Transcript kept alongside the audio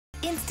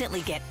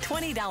Instantly get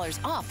 $20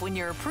 off when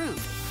you're approved.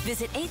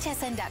 Visit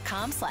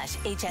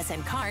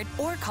hsn.com/HSN card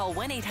or call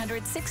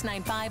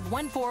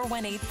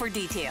 1-800-695-1418 for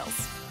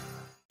details.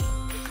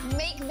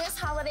 Make this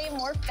holiday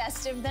more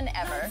festive than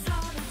ever.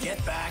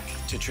 Get back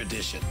to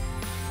tradition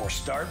or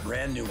start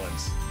brand new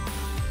ones.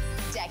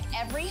 Deck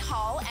every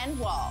hall and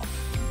wall.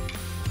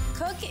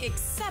 Cook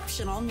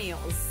exceptional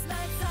meals.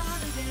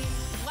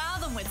 Wow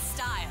them with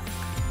style.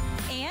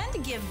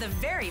 And give the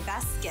very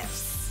best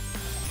gifts.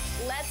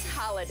 Let's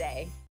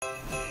holiday.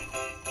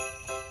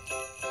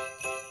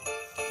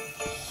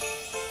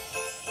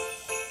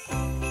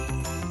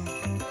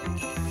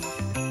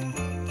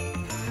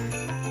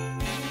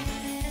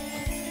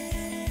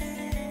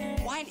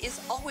 Is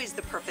always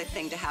the perfect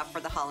thing to have for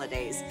the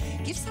holidays.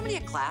 Give somebody a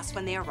glass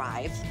when they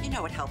arrive. You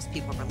know, it helps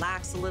people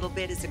relax a little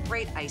bit. It's a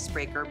great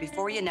icebreaker.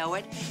 Before you know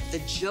it, the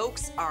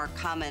jokes are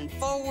coming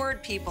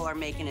forward. People are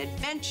making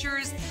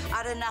adventures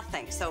out of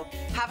nothing. So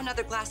have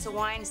another glass of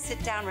wine,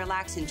 sit down,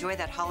 relax, enjoy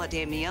that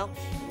holiday meal,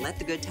 and let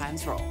the good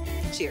times roll.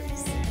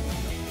 Cheers.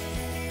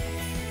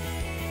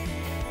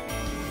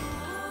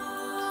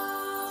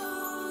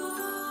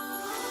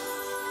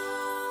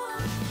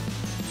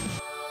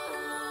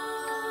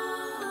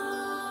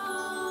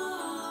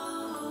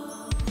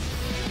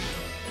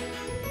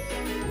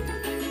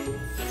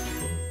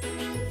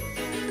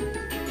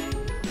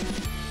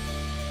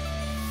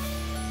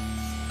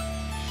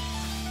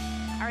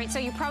 All right, so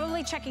you're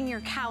probably checking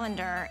your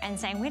calendar and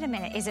saying, wait a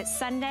minute, is it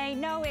Sunday?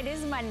 No, it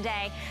is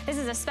Monday. This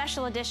is a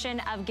special edition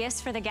of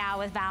Gifts for the Gal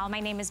with Val. My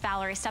name is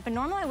Valerie Stup, and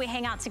normally we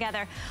hang out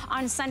together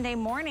on Sunday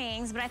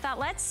mornings, but I thought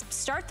let's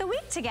start the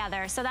week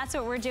together. So that's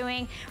what we're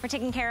doing. We're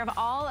taking care of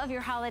all of your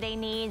holiday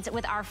needs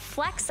with our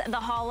Flex the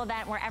Haul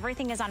event, where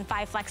everything is on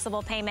 5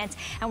 flexible payments,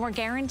 and we're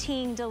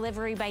guaranteeing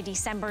delivery by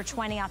December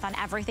 20th on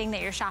everything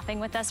that you're shopping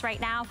with us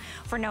right now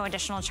for no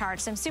additional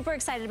charge. So I'm super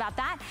excited about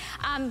that.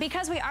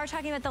 Because we are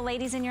talking about the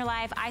ladies in your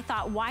life, I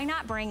thought, why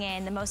not bring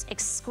in the most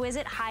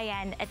exquisite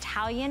high-end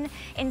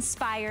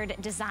Italian-inspired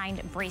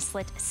designed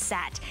bracelet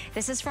set.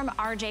 This is from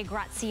RJ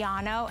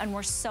Graziano, and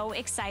we're so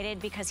excited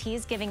because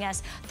he's giving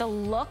us the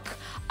look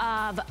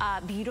of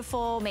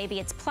beautiful, maybe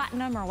it's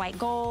platinum or white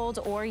gold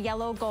or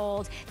yellow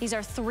gold. These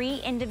are 3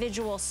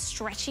 individual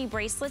stretchy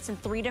bracelets in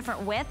 3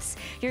 different widths.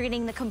 You're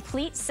getting the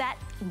complete set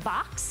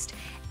boxed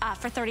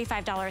for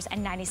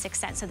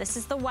 $35.96. So this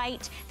is the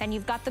white, then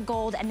you've got the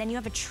gold, and then you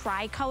have a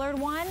tri-colored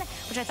one,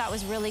 which I thought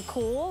was really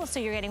cool. So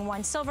you're getting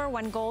 1 silver,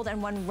 1 gold,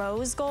 and 1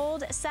 rose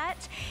gold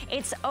set.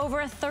 It's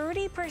over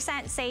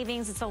 30%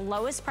 savings. It's the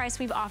lowest price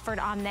we've offered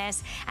on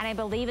this, and I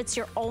believe it's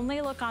your only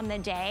look on the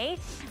day.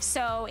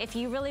 So if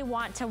you really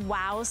want to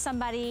wow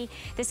somebody,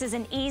 this is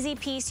an easy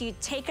piece. You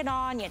take it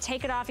on, you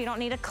take it off. You don't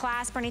need a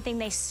clasp or anything.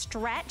 They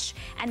stretch,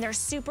 and they're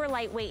super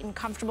lightweight and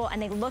comfortable,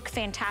 and they look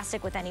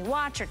fantastic with any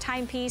watch or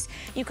timepiece.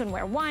 You can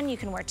wear 1, you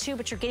can wear 2,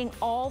 but you're getting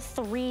all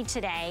 3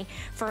 today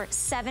for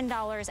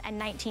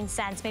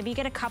 $7.19. Maybe you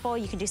get a couple,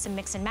 you can do some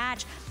mix and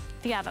match.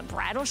 If you have a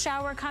bridal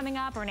shower coming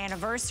up or an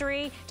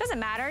anniversary, doesn't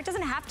matter. It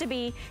doesn't have to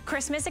be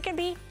Christmas. It can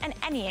be an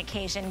any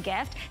occasion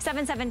gift.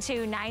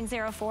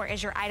 772-904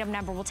 is your item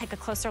number. We'll take a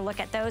closer look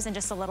at those in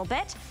just a little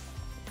bit.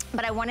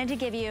 But I wanted to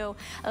give you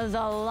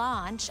the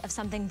launch of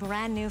something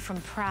brand new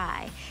from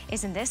Pry.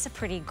 Isn't this a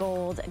pretty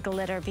gold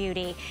glitter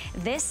beauty?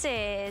 This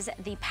is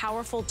the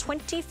powerful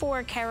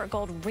 24 karat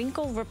gold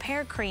wrinkle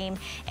repair cream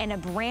in a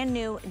brand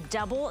new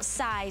double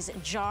size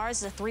jar.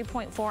 It's a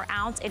 3.4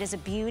 ounce. It is a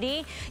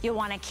beauty. You'll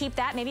want to keep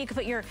that. Maybe you could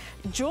put your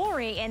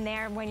jewelry in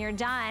there when you're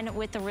done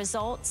with the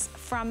results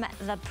from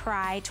the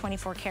Pry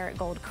 24 karat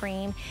gold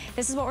cream.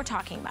 This is what we're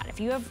talking about. If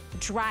you have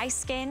dry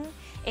skin,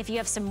 if you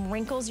have some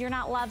wrinkles you're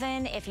not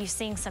loving, if you're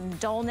seeing some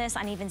dullness,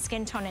 uneven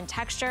skin tone and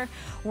texture,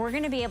 we're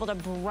gonna be able to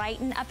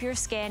brighten up your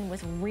skin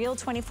with real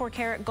 24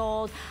 karat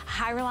gold,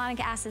 hyaluronic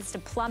acids to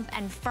plump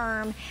and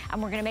firm,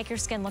 and we're gonna make your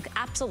skin look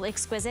absolutely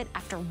exquisite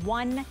after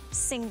 1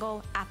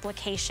 single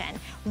application.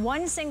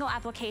 1 single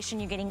application,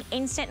 you're getting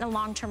instant and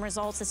long-term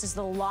results. This is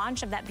the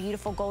launch of that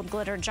beautiful gold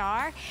glitter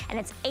jar, and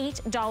it's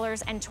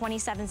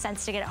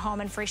 $8.27 to get it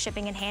home and free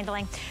shipping and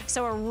handling.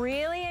 So we're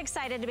really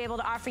excited to be able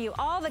to offer you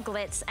all the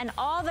glitz and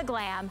all the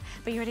glam,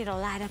 but you ready to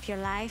light up your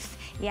life?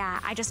 Yeah,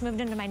 I just moved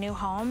into my new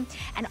home,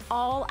 and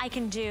all I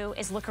can do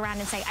is look around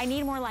and say, I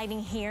need more lighting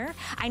here.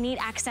 I need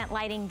accent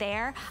lighting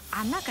there.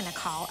 I'm not gonna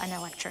call an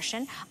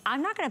electrician.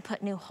 I'm not gonna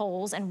put new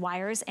holes and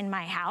wires in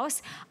my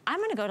house.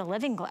 I'm gonna go to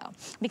Living Glow,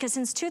 because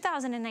since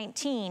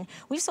 2019,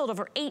 we've sold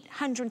over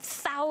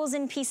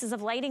 800,000 pieces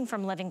of lighting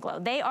from Living Glow.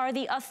 They are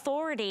the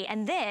authority,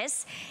 and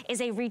this is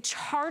a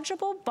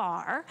rechargeable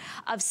bar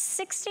of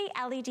 60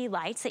 LED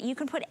lights that you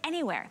can put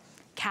anywhere.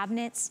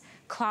 Cabinets,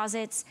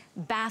 closets,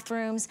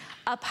 bathrooms,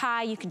 up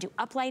high. You can do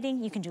up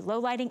lighting, you can do low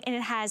lighting, and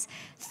it has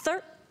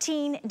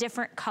 13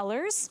 different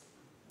colors.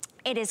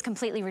 It is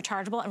completely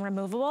rechargeable and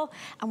removable,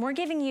 and we're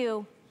giving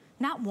you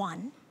not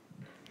 1,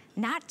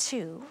 not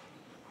 2,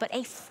 but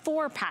a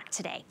 4-pack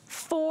today.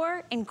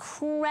 4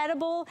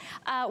 incredible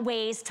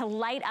ways to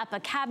light up a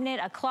cabinet,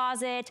 a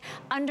closet,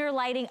 under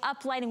lighting,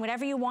 up lighting,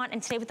 whatever you want.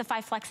 And today with the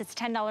 5 Flex, it's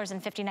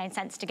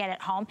 $10.59 to get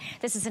it home.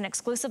 This is an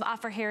exclusive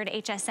offer here at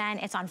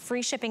HSN. It's on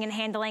free shipping and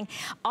handling.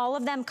 All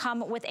of them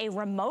come with a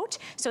remote,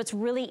 so it's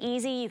really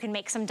easy. You can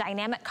make some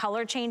dynamic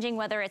color changing,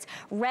 whether it's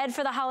red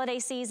for the holiday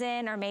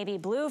season or maybe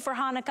blue for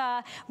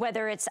Hanukkah,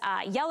 whether it's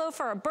yellow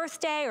for a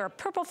birthday or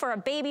purple for a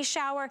baby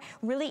shower.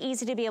 Really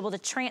easy to be able to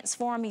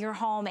transform your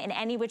home in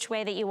any which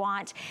way that you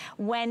want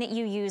when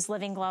you use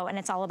Living Glow, and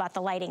it's all about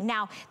the lighting.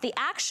 Now, the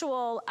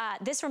actual,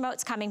 this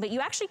remote's coming, but you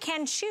actually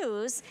can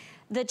choose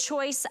the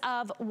choice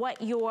of what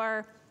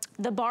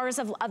the bars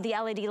of the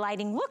LED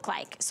lighting look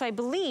like. So I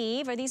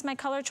believe, are these my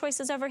color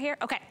choices over here?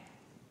 Okay.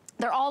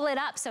 They're all lit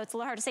up, so it's a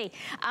little hard to see.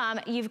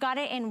 You've got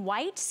it in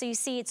white, so you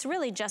see it's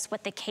really just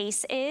what the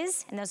case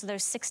is, and those are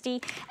those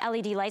 60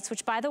 LED lights,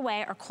 which, by the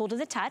way, are cool to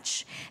the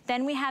touch.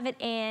 Then we have it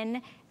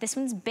in, this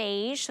one's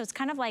beige, so it's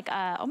kind of like,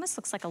 almost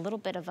looks like a little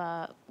bit of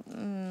a,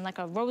 like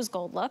a rose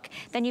gold look.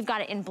 Then you've got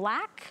it in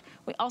black.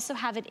 We also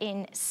have it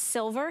in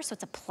silver, so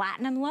it's a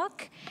platinum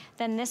look.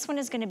 Then this one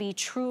is gonna be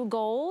true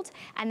gold,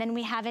 and then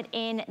we have it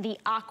in the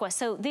aqua.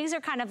 So these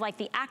are kind of like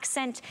the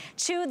accent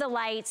to the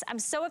lights. I'm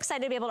so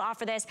excited to be able to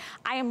offer this.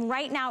 I am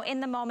right now in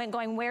the moment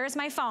going, where is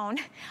my phone?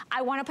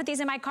 I wanna put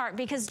these in my cart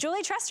because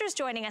Julie Trester's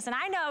joining us, and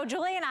I know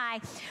Julie and I,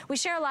 we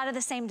share a lot of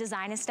the same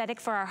design aesthetic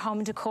for our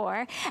home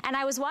decor. And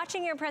I was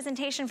watching your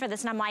presentation for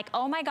this, and I'm like,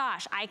 oh my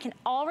gosh, I can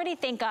already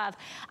think of,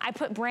 I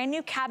put brand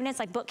new cabinets,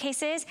 like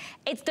bookcases.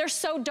 They're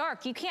so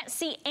dark, you can't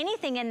see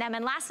anything in them.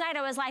 And last night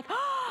I was like,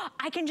 oh,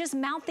 I can just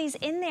mount these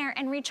in there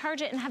and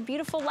recharge it and have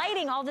beautiful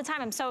lighting all the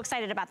time. I'm so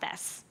excited about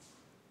this.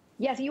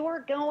 Yes, you are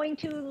going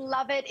to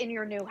love it in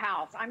your new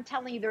house. I'm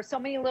telling you, there's so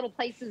many little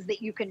places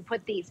that you can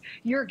put these.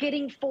 You're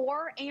getting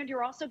 4, and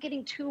you're also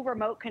getting 2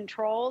 remote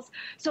controls.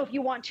 So if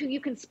you want to, you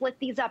can split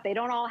these up. They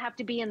don't all have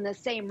to be in the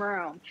same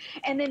room.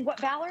 And then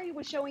what Valerie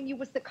was showing you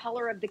was the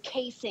color of the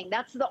casing.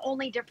 That's the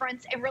only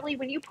difference. And really,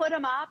 when you put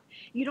them up,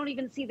 you don't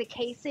even see the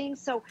casing.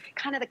 So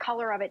kind of the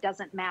color of it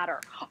doesn't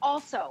matter.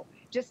 Also,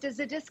 just as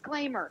a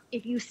disclaimer,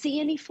 if you see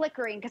any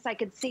flickering, because I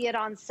could see it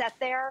on set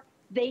there,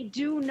 they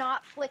do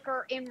not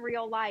flicker in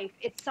real life.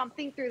 It's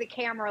something through the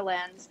camera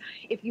lens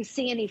if you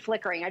see any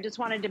flickering. I just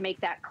wanted to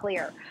make that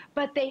clear.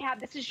 But they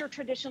have, this is your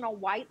traditional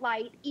white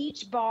light.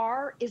 Each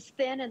bar is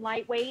thin and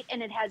lightweight,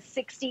 and it has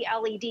 60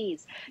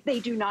 LEDs.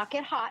 They do not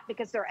get hot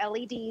because they're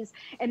LEDs.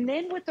 And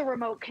then with the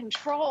remote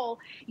control,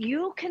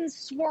 you can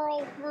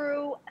swirl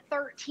through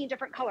 13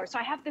 different colors. So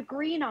I have the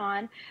green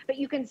on, but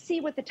you can see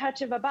with the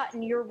touch of a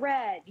button, your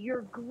red,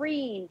 your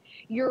green,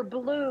 your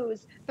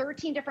blues,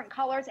 13 different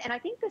colors. And I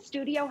think the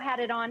studio had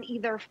it on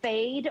either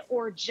fade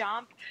or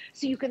jump,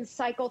 so you can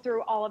cycle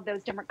through all of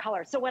those different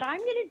colors. So what I'm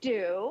gonna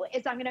do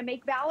is I'm gonna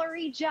make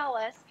Valerie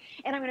jealous,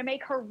 and I'm gonna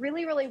make her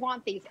really, really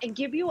want these and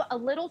give you a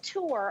little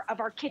tour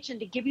of our kitchen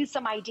to give you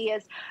some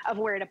ideas of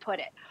where to put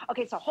it.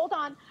 Okay, so hold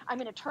on. I'm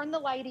gonna turn the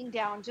lighting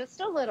down just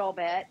a little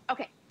bit.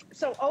 Okay,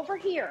 so over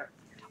here,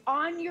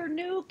 on your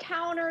new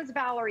counters,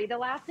 Valerie, the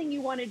last thing you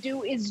wanna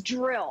do is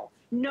drill.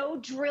 No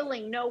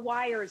drilling, no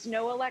wires,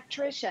 no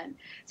electrician.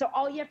 So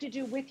all you have to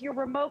do with your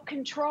remote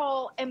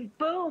control, and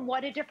boom,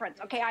 what a difference.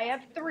 Okay, I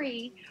have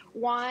 3.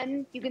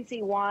 1, you can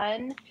see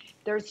 1,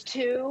 there's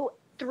 2,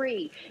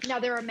 3. Now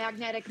they're a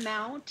magnetic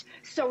mount.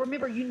 So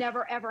remember, you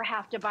never ever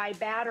have to buy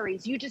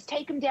batteries. You just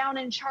take them down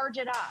and charge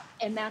it up,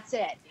 and that's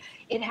it.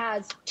 It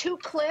has 2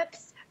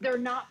 clips. They're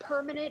not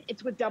permanent.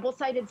 It's with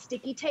double-sided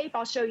sticky tape.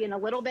 I'll show you in a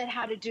little bit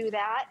how to do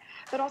that.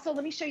 But also,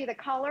 let me show you the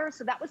color.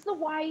 So that was the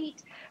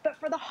white. But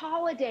for the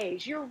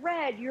holidays, your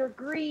red, your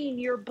green,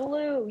 your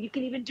blue. You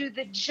can even do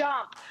the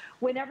jump.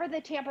 Whenever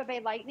the Tampa Bay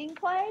Lightning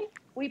play,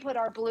 we put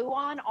our blue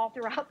on all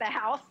throughout the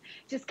house.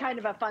 Just kind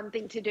of a fun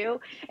thing to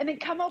do. And then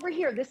come over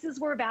here. This is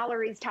where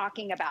Valerie's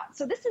talking about.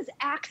 So this is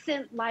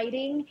accent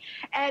lighting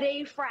at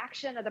a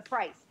fraction of the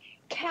price.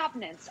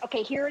 Cabinets.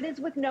 Okay, here it is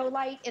with no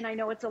light, and I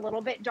know it's a little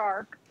bit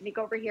dark. Let me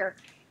go over here.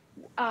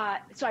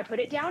 So I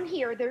put it down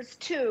here. There's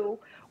 2,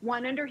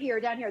 1 under here,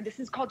 down here. This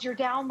is called your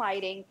down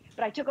lighting,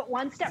 but I took it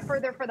one step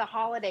further for the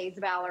holidays,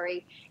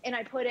 Valerie, and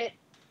I put it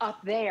up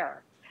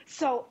there.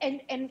 So,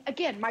 and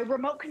again, my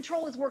remote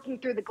control is working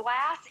through the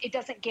glass. It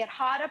doesn't get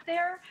hot up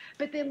there.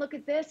 But then look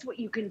at this, what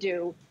you can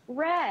do.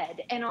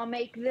 Red, and I'll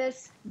make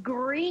this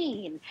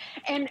green.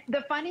 And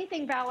the funny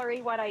thing,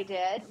 Valerie, what I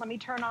did, let me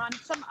turn on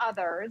some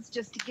others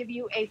just to give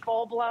you a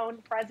full-blown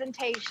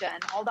presentation.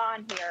 Hold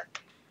on here.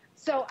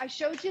 So I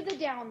showed you the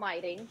down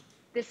lighting.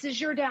 This is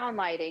your down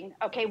lighting,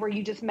 okay, where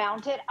you just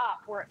mount it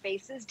up where it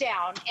faces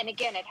down. And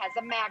again, it has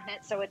a magnet,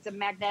 so it's a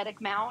magnetic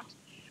mount.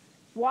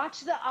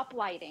 Watch the up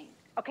lighting.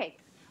 Okay.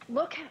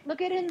 Look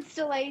at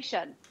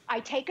installation. I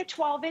take a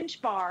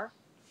 12-inch bar.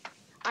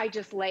 I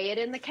just lay it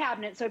in the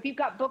cabinet. So if you've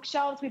got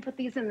bookshelves, we put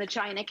these in the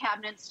china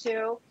cabinets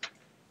too.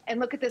 And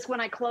look at this, when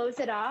I close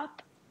it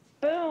up,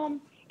 boom,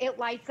 it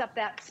lights up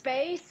that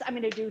space. I'm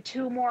gonna do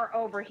 2 more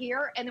over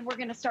here, and then we're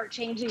gonna start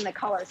changing the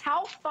colors.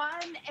 How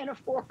fun and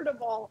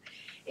affordable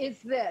is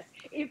this?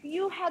 If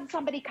you had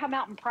somebody come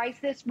out and price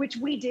this, which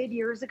we did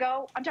years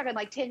ago, I'm talking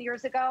like 10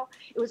 years ago,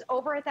 it was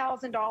over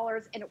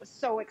 $1,000 and it was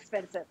so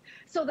expensive.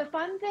 So the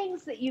fun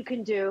things that you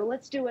can do,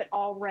 let's do it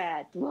all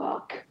red.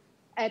 Look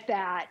at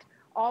that,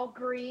 all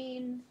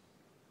green.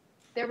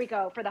 There we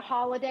go, for the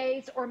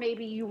holidays, or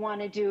maybe you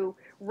wanna do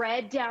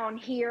red down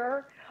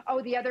here.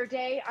 Oh, the other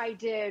day I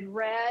did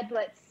red,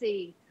 let's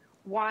see,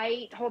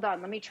 white. Hold on,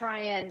 let me try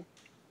and,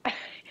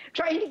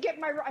 trying to get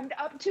my, I'm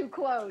up too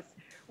close.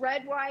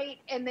 Red, white,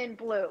 and then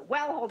blue.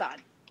 Well, hold on.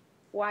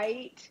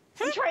 White.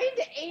 I'm trying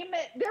to aim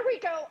it. There we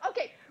go.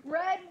 Okay,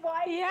 red,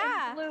 white,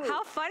 and blue.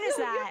 How fun is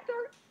that?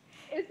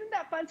 Isn't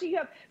that fun? So you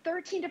have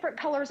 13 different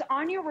colors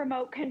on your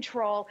remote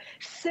control.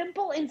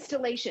 Simple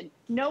installation.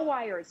 No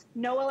wires,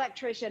 no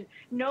electrician,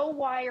 no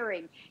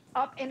wiring.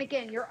 Up, and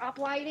again, your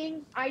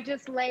uplighting, I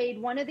just laid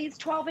one of these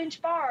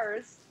 12-inch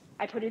bars.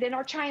 I put it in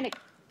our china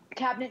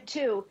cabinet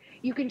too.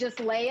 You can just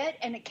lay it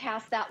and it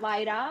casts that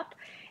light up.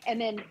 And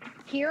then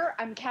here,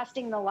 I'm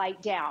casting the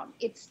light down.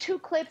 It's 2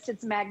 clips,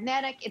 it's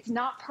magnetic, it's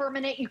not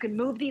permanent. You can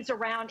move these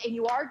around, and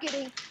you are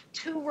getting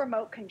 2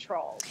 remote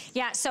controls.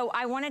 Yeah, so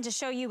I wanted to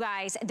show you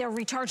guys, they're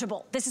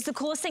rechargeable. This is the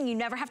coolest thing. You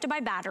never have to buy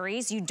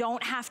batteries. You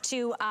don't have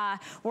to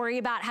worry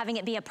about having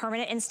it be a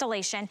permanent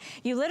installation.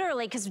 You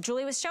literally, because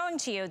Julie was showing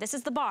to you, this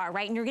is the bar,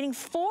 right? And you're getting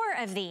 4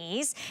 of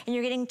these, and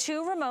you're getting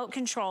 2 remote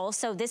controls,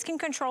 so this can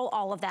control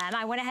all of them.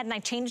 I went ahead and I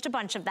changed a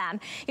bunch of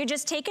them. You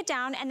just take it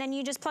down, and then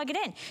you just plug it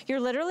in. You're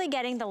literally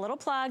getting the little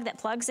plug that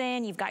plugs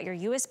in. You've got your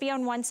USB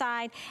on one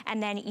side,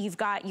 and then you've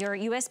got your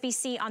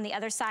USB-C on the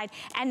other side.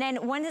 And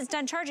then when it's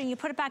done charging, you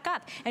put it back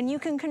up, and you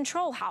can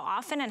control how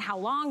often and how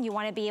long you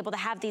want to be able to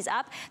have these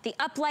up. The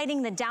up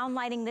lighting, the down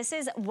lighting, this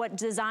is what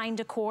design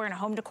decor and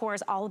home decor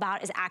is all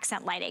about, is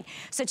accent lighting.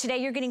 So today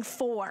you're getting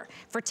 4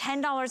 for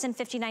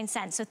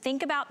 $10.59. So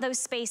think about those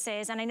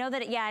spaces. And I know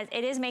that, yeah,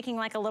 it is making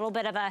like a little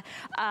bit of a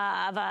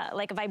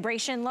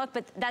vibration look,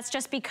 but that's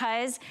just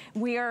because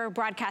we are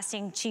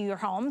broadcasting to your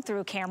home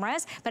through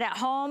cameras. But at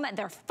home,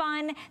 they're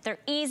fun, they're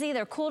easy,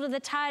 they're cool to the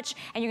touch,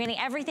 and you're getting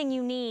everything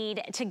you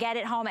need to get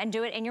it home and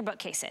do it in your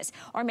bookcases.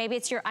 Or maybe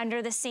it's your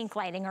under the sink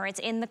lighting, or it's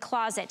in the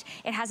closet.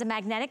 It has a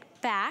magnetic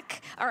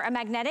back, or a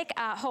magnetic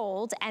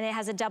hold, and it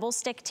has a double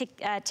stick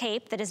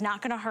tape that is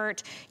not gonna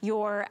hurt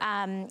your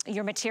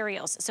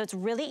materials. So it's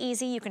really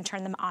easy. You can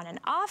turn them on and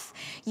off.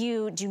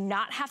 You do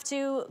not have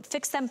to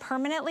fix them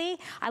permanently.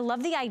 I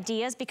love the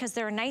ideas because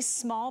they're a nice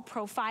small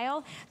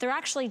profile. They're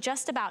actually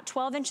just about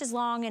 12 inches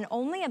long and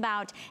only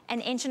about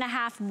 1.5 inches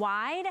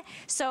wide.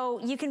 So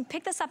you can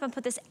pick this up and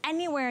put this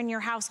anywhere in your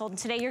household. And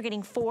today you're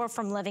getting 4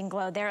 from Living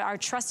Glow. They're our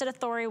trusted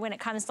authority when it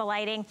comes to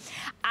lighting.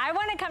 I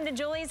want to come to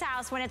Julie's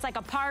house when it's like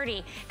a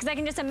party, because I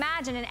can just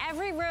imagine in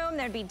every room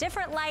there'd be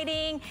different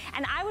lighting,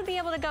 and I would be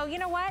able to go, you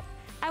know what?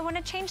 I want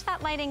to change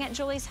that lighting at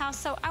Julie's house,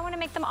 so I want to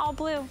make them all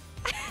blue.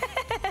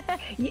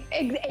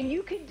 And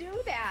you can do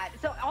that.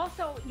 So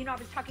also, you know, I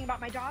was talking about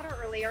my daughter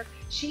earlier.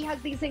 She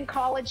has these in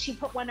college. She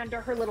put one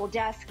under her little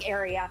desk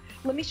area.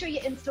 Let me show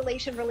you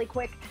installation really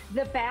quick.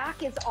 The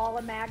back is all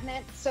a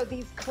magnet. So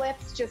these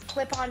clips just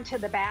clip onto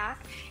the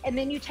back. And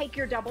then you take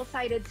your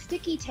double-sided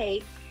sticky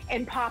tape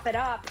and pop it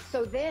up.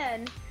 So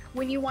then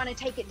when you want to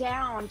take it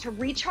down to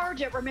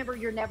recharge it, remember,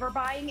 you're never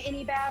buying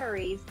any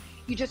batteries.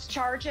 You just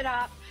charge it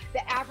up.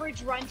 The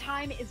average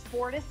runtime is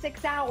 4 to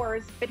 6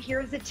 hours, but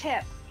here's a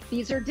tip.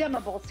 These are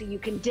dimmable, so you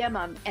can dim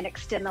them and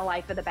extend the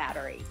life of the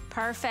battery.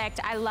 Perfect.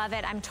 I love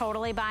it. I'm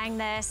totally buying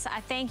this.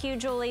 Thank you,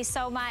 Julie,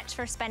 so much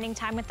for spending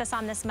time with us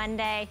on this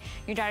Monday.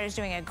 Your daughter's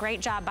doing a great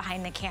job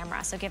behind the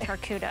camera, so give her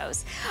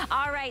kudos.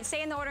 All right,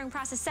 stay in the ordering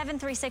process.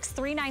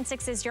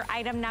 736-396 is your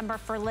item number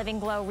for Living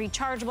Glow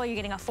Rechargeable. You're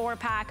getting a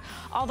 4-pack,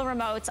 all the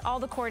remotes, all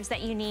the cords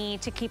that you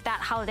need to keep that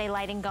holiday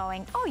lighting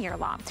going all year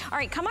long. All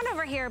right, come on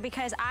over here,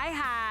 because I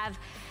have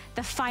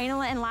the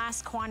final and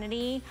last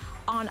quantity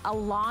on a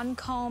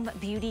Lancome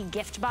Beauty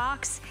gift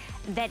box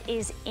that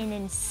is an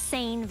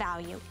insane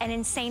value,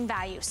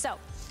 So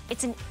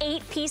it's an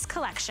 8-piece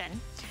collection.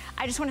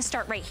 I just want to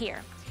start right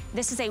here.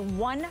 This is a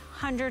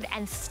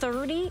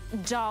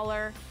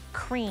 $130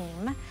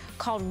 cream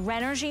called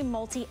Renergy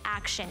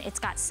Multi-Action. It's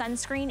got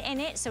sunscreen in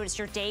it, so it's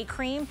your day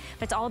cream,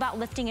 but it's all about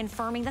lifting and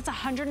firming. That's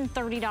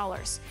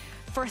 $130.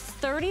 For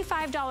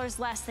 $35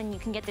 less than you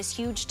can get this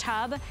huge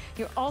tub,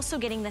 you're also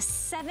getting the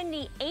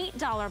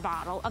 $78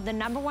 bottle of the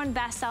 #1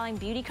 best-selling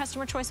Beauty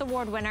Customer Choice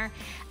Award winner,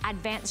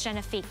 Advanced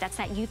Genifique. That's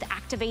that youth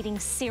activating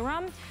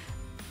serum.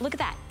 Look at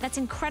that, that's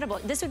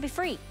incredible. This would be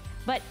free.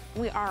 But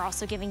we are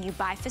also giving you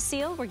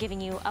Bifacil, we're giving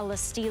you a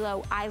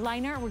Listilo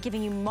eyeliner, we're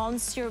giving you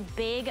Monsieur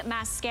Big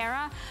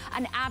mascara,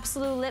 an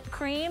Absolute lip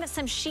cream,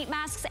 some sheet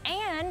masks,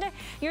 and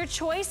your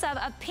choice of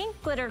a pink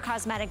glitter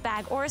cosmetic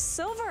bag or a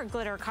silver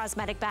glitter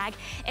cosmetic bag.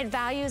 It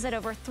values at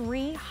over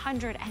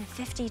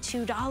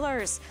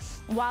 $352.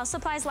 While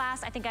supplies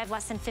last, I think I have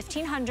less than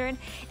 1,500.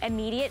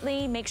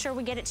 Immediately, make sure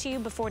we get it to you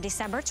before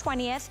December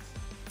 20th.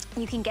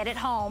 You can get it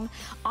home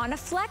on a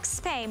flex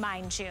pay,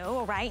 mind you,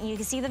 all right? And you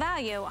can see the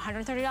value,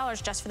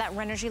 $130 just for that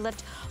Renergy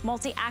Lift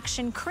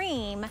Multi-Action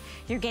Cream.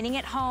 You're getting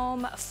it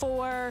home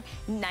for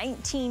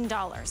 $19.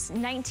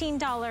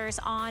 $19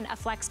 on a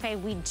flex pay.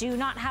 We do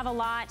not have a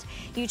lot.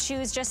 You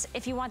choose just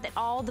if you want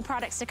all the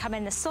products to come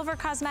in the silver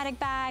cosmetic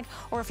bag,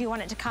 or if you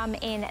want it to come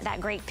in that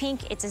great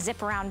pink, it's a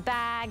zip around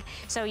bag.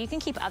 So you can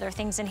keep other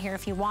things in here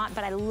if you want,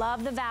 but I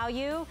love the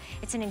value.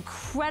 It's an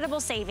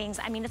incredible savings.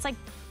 I mean, it's like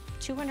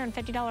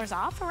 $250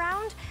 off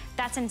around.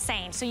 That's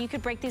insane. So you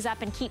could break these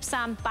up and keep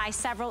some, buy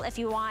several if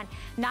you want,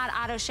 not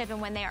auto ship, and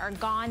when they are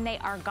gone, they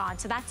are gone.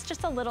 So that's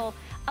just a little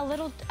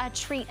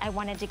treat I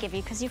wanted to give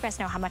you, because you guys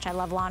know how much I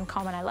love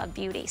Lancome and I love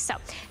beauty. So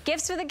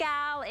Gifts for the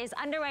Gal is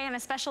underway on a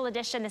special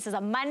edition. This is a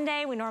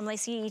Monday. We normally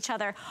see each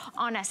other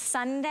on a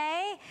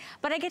Sunday,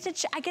 but I get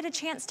a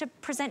chance to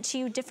present to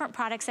you different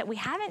products that we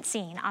haven't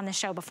seen on the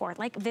show before,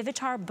 like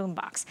Vivitar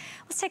Boombox.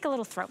 Let's take a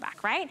little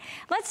throwback, right?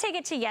 Let's take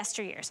it to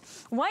yesteryears.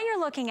 What you're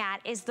looking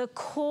at is the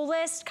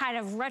coolest kind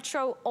of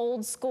retro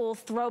old school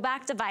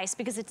throwback device,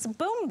 because it's a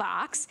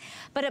boombox,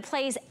 but it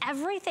plays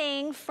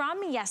everything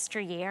from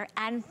yesteryear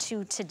and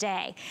to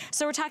today.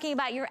 So we're talking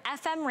about your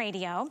FM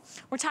radio.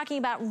 We're talking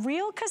about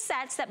real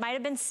cassettes that might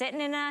have been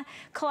sitting in a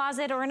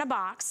closet or in a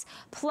box,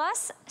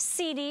 plus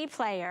CD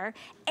player.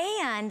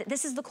 And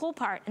this is the cool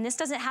part, and this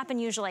doesn't happen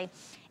usually.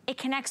 It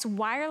connects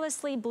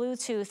wirelessly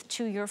Bluetooth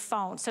to your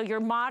phone. So your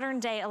modern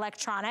day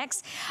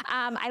electronics.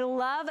 I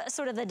love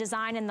sort of the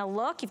design and the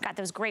look. You've got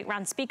those great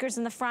round speakers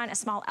in the front, a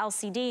small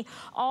LCD.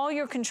 All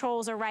your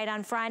controls are right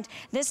on front.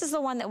 This is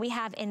the one that we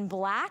have in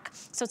black.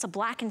 So it's a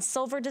black and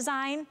silver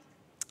design.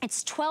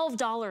 It's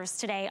 $12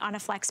 today on a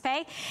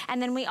FlexPay.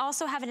 And then we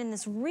also have it in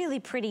this really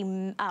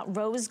pretty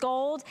rose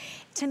gold.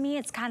 To me,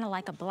 it's kind of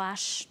like a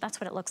blush. That's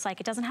what it looks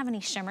like. It doesn't have any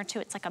shimmer to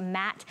it. It's like a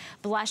matte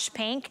blush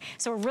pink.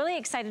 So we're really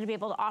excited to be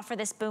able to offer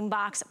this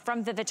boombox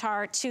from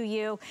Vivitar to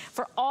you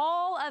for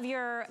all of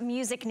your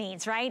music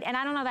needs, right? And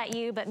I don't know about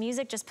you, but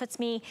music just puts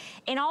me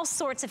in all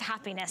sorts of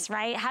happiness,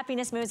 right?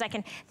 Happiness moves. I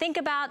can think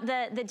about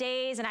the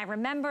days, and I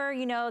remember,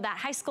 you know, that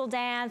high school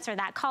dance or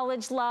that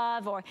college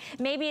love, or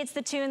maybe it's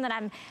the tune that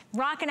I'm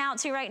rocking out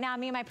to right now.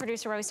 Me and my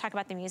producer always talk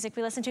about the music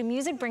we listen to.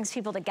 Music brings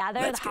people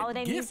together, the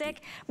holiday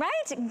music. Right?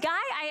 Guy,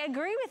 I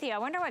agree with you. I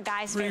wonder what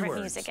Guy's favorite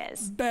music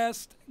is.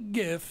 Best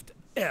gift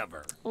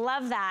ever.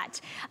 Love that.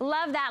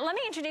 Love that. Let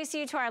me introduce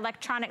you to our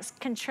electronics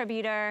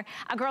contributor,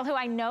 a girl who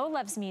I know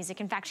loves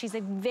music. In fact, she's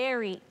a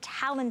very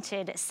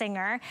talented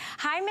singer.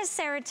 Hi, Miss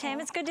Sarah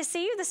Tim. It's good to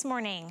see you this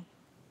morning.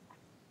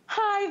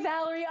 Hi,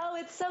 Valerie. Oh,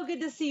 it's so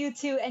good to see you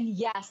too. And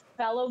yes,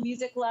 fellow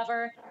music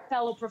lover,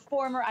 fellow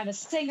performer. I'm a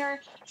singer,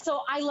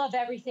 so I love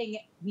everything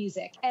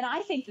music. And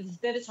I think that this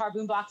Vivitar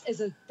Boombox is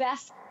the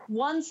best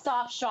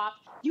one-stop shop.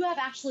 You have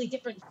actually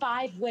different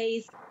 5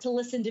 ways to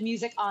listen to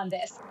music on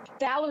this.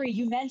 Valerie,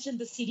 you mentioned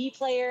the CD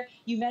player.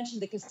 You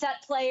mentioned the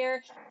cassette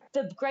player.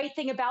 The great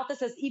thing about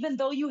this is even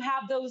though you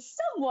have those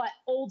somewhat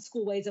old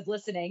school ways of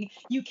listening,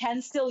 you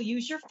can still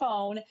use your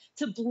phone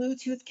to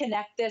Bluetooth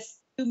connect this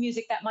to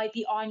music that might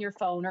be on your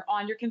phone or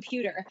on your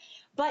computer.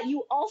 But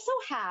you also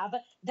have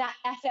that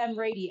FM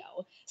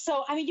radio.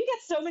 So, I mean, you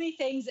get so many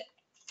things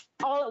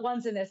all at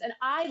once in this. And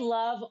I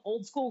love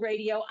old school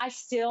radio.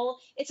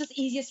 It's just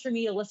easiest for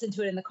me to listen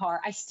to it in the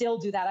car. I still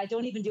do that. I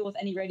don't even deal with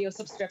any radio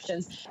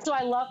subscriptions. So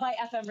I love my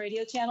FM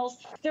radio channels.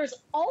 There's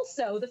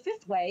also the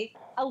 5th way,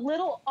 a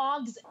little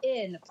aux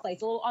in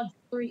place, a little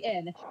auxiliary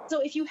in.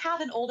 So if you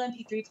have an old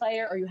MP3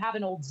 player or you have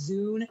an old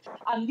Zune,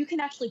 you can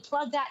actually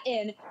plug that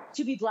in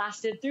to be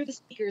blasted through the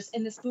speakers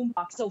in this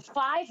boombox. So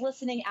 5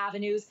 listening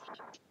avenues.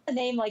 A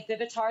name like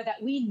Vivitar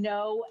that we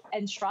know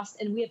and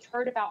trust and we have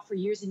heard about for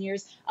years and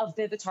years of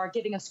Vivitar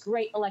giving us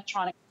great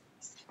electronic.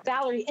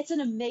 Valerie, it's an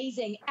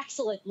amazing,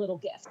 excellent little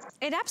gift.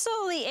 It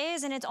absolutely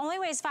is, and it only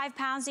weighs 5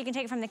 pounds, so you can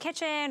take it from the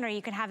kitchen or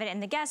you can have it in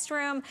the guest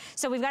room.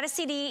 So we've got a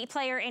CD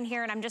player in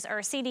here, and or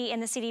a CD in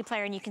the CD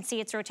player, and you can see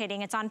it's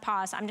rotating. It's on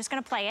pause. I'm just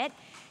gonna play it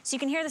so you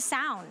can hear the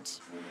sound.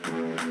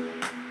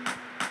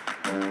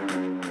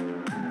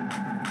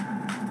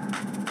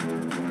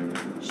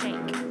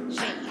 Shake, shake,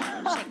 shake.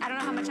 I don't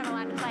know how much I'm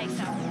allowed to play,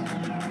 so.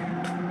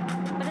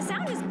 But the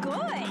sound is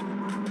good.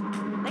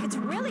 Like, it's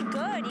really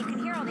good. You can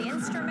hear all the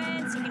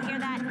instruments. You can hear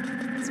that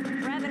it's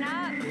revving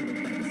up.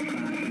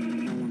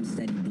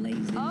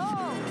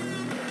 Oh,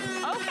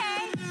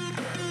 okay.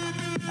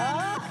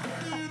 Oh.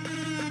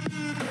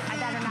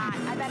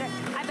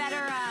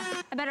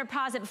 I better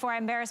pause it before I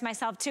embarrass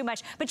myself too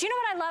much. But you know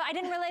what I love? I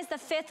didn't realize the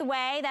 5th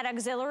way, that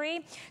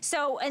auxiliary.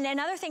 So, and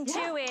another thing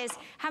too is,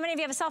 how many of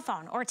you have a cell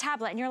phone or a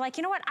tablet and you're like,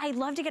 you know what? I'd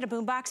love to get a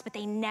boombox, but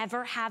they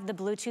never have the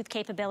Bluetooth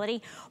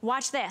capability.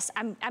 Watch this.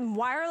 I'm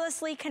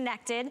wirelessly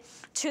connected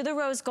to the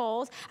rose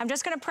gold. I'm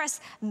just gonna press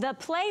the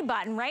play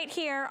button right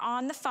here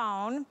on the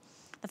phone.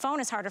 The phone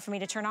is harder for me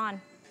to turn on.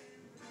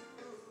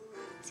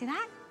 See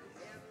that?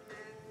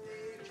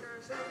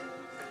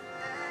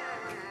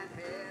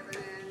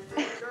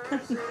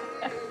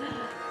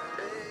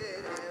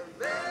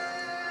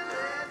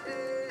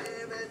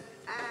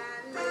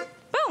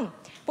 Boom,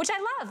 which I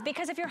love. love,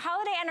 because if you're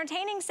holiday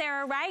entertaining,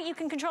 Sarah, right, you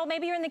can control,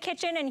 maybe you're in the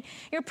kitchen and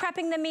you're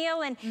prepping the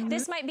meal, and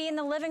this might be in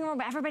the living room,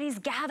 but everybody's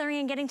gathering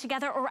and getting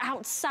together, or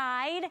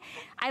outside.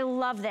 I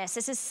love this.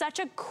 This is such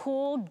a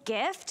cool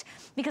gift,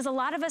 because a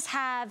lot of us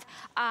have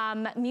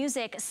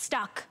music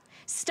stuck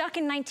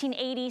in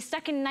 1980,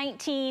 stuck in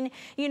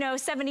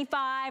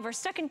 1975, or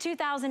stuck in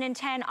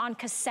 2010 on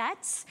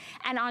cassettes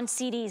and on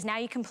CDs. Now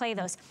you can play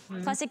those.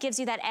 Plus it gives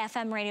you that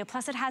FM radio,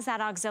 plus it has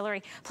that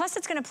auxiliary, plus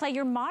it's gonna play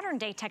your modern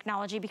day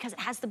technology because it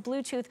has the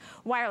Bluetooth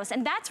wireless.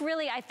 And that's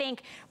really, I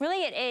think,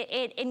 really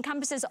it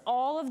encompasses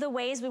all of the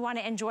ways we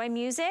wanna enjoy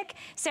music,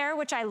 Sarah,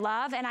 which I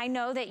love, and I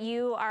know that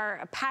you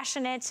are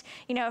passionate,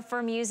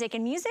 for music.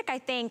 And music, I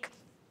think,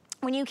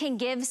 when you can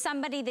give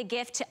somebody the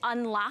gift to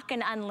unlock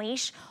and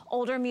unleash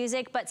older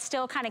music, but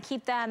still kind of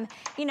keep them,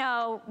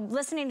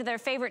 listening to their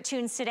favorite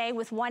tunes today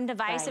with one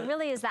device, it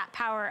really is that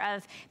power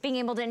of being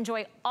able to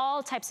enjoy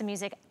all types of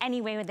music any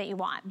way that you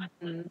want.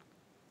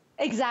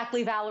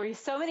 Exactly, Valerie.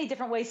 So many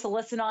different ways to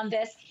listen on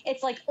this.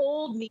 It's like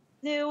old meets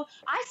new.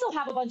 I still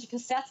have a bunch of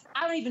cassettes.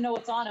 I don't even know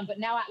what's on them, but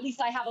now at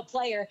least I have a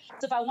player.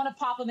 So if I want to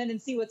pop them in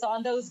and see what's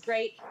on those,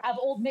 great. I have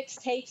old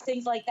mixtapes,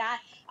 things like that.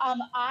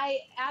 I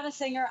am a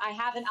singer. I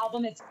have an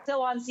album. It's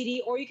still on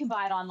CD, or you can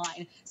buy it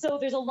online. So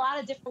there's a lot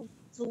of different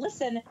ways to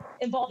listen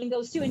involving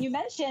those too. And you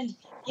mentioned,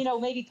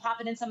 maybe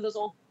popping in some of those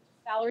old,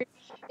 Valerie.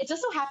 It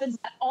just so happens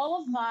that all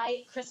of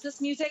my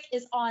Christmas music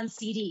is on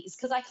CDs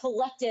because I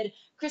collected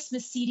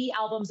Christmas CD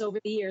albums over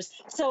the years.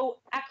 So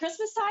at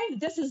Christmas time,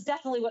 this is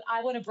definitely what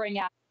I want to bring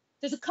out.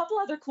 There's a couple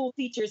other cool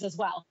features as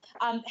well.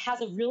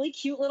 Has a really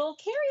cute little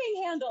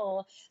carrying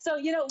handle. So,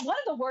 one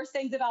of the worst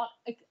things about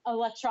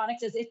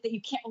electronics is that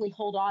you can't really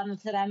hold on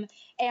to them.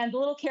 And the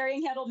little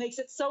carrying handle makes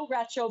it so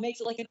retro,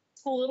 makes it like a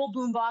cool little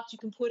boombox. You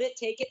can put it,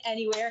 take it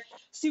anywhere,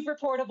 super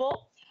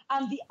portable.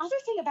 The other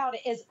thing about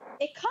it is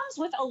it comes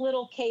with a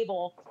little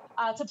cable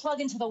to plug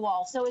into the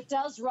wall. So it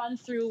does run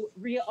through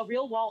a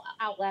real wall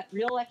outlet,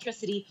 real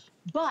electricity,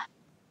 but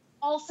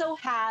also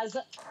has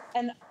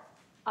an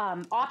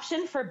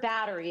option for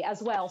battery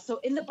as well. So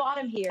in the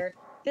bottom here,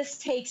 this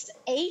takes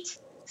 8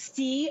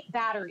 C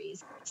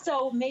batteries.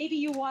 So maybe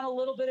you want a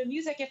little bit of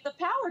music if the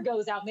power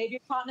goes out. Maybe you're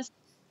caught in a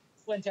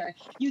winter.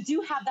 You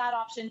do have that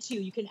option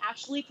too. You can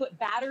actually put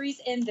batteries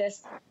in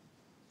this.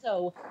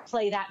 So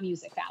play that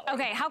music,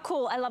 Valerie. Okay, how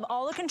cool. I love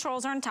all the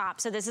controls are on top.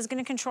 So this is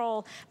gonna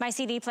control my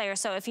CD player.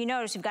 So if you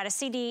notice, you've got a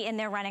CD in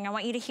there running. I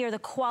want you to hear the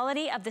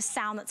quality of the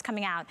sound that's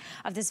coming out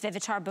of this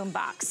Vivitar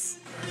boombox.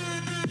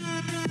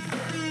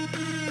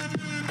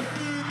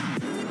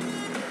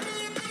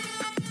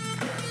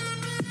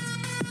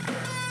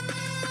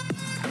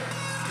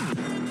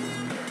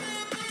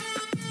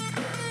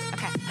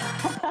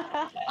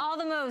 All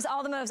the moves,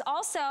 all the moves.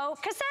 Also,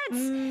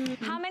 cassettes.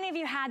 How many of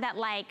you had that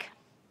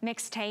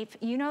mixtape?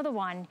 You know the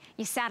one.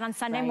 You sat on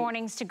Sunday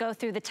mornings to go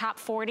through the top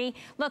 40.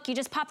 Look, you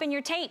just pop in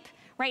your tape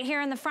right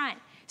here in the front.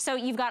 So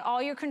you've got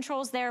all your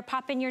controls there,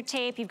 pop in your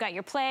tape, you've got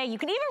your play, you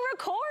can even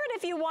record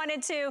if you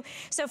wanted to.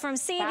 So from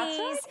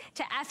CDs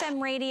to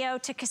FM radio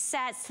to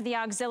cassettes to the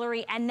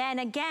auxiliary, and then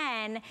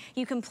again,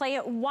 you can play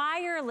it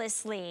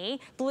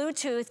wirelessly,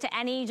 Bluetooth to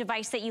any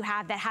device that you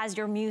have that has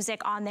your music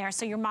on there.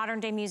 So your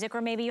modern day music,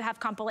 or maybe you have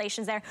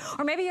compilations there,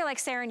 or maybe you're like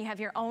Sarah and you have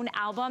your own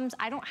albums.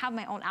 I don't have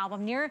my own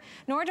album,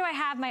 nor do I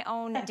have my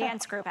own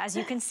dance group, as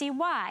you can see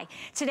why.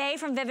 Today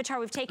from Vivitar,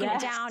 we've taken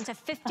it down to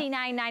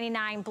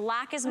 $59.99.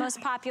 Black is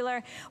most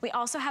popular. We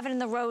also have it in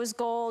the rose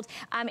gold.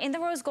 In the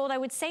rose gold, I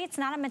would say it's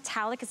not a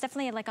metallic, it's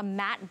definitely like a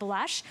matte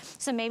blush.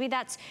 So maybe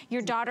that's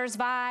your daughter's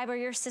vibe or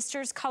your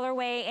sister's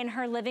colorway in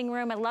her living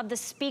room. I love the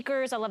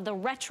speakers, I love the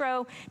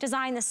retro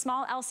design, the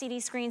small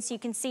LCD screen so you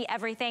can see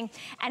everything.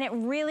 And it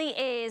really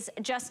is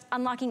just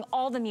unlocking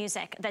all the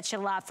music that you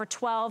love for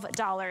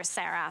 $12,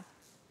 Sarah.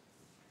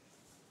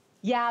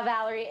 Yeah,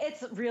 Valerie,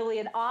 it's really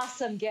an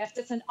awesome gift.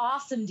 It's an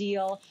awesome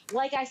deal.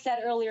 Like I said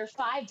earlier,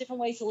 5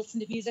 different ways to listen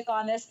to music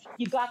on this.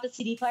 You've got the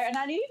CD player, and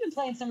I know you've been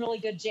playing some really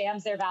good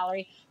jams there,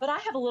 Valerie, but I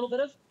have a little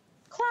bit of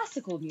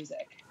classical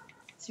music.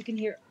 So you can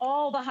hear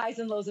all the highs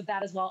and lows of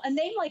that as well. A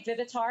name like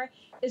Vivitar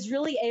is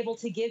really able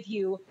to give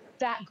you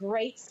that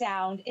great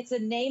sound. It's a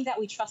name that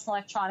we trust in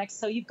electronics.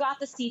 So you've got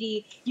the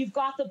CD, you've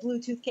got the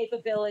Bluetooth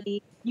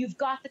capability, you've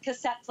got the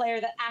cassette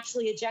player that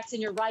actually ejects,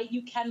 and you're right,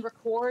 you can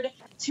record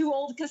 2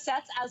 old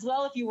cassettes as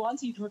well if you want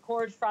to. You can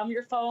record from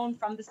your phone,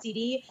 from the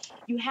CD.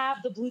 You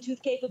have the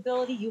Bluetooth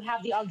capability, you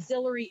have the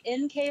auxiliary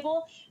in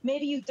cable.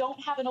 Maybe you don't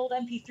have an old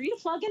MP3 to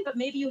plug in, but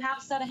maybe you have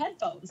a set of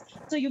headphones.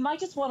 So you might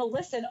just want to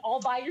listen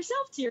all by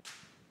yourself to your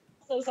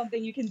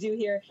something you can do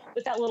here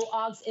with that little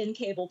aux-in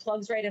cable,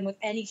 plugs right in with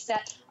any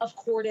set of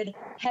corded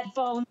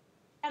headphones.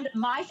 And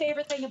my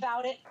favorite thing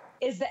about it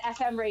is the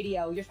FM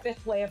radio, your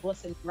 5th way of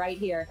listening right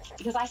here,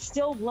 because I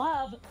still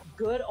love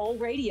good old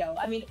radio.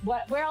 I mean,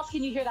 where else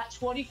can you hear that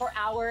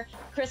 24-hour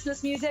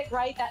Christmas music,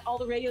 right? That all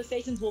the radio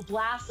stations will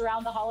blast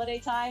around the holiday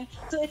time.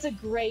 So it's a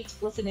great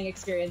listening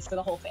experience for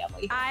the whole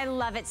family. I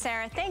love it,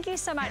 Sarah. Thank you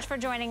so much for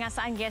joining us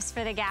on Gifts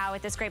for the Gal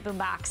with this great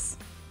boombox.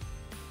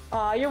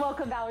 You're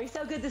welcome, Valerie.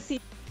 So good to see you.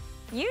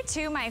 You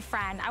too, my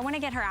friend. I want to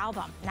get her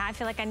album. Now I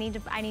feel like I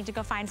need to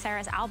go find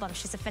Sarah's album.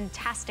 She's a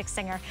fantastic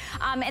singer.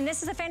 And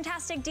this is a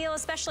fantastic deal,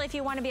 especially if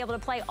you want to be able to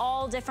play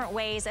all different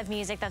ways of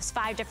music, those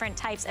 5 different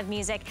types of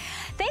music.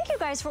 Thank you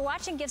guys for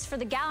watching Gifts for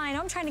the Gala. I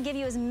know I'm trying to give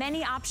you as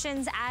many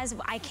options as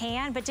I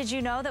can, but did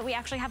you know that we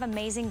actually have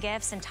amazing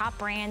gifts and top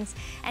brands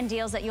and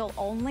deals that you'll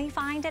only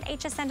find at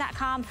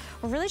hsn.com?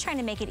 We're really trying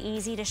to make it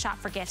easy to shop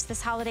for gifts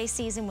this holiday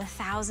season with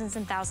thousands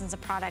and thousands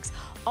of products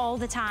all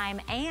the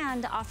time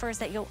and offers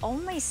that you'll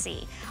only see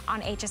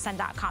on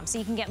hsn.com. So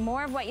you can get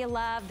more of what you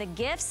love, the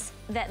gifts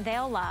that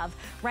they'll love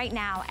right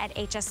now at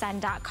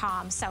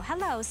hsn.com. So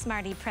hello,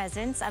 Smarty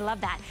Presents. I love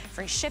that.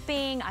 Free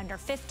shipping, under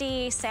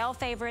 50, sale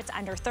favorites,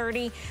 under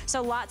 30.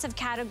 So lots of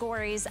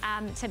categories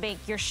to make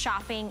your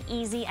shopping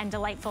easy and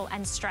delightful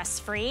and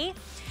stress-free.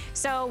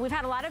 So we've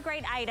had a lot of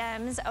great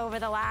items over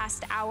the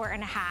last hour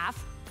and a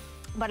half.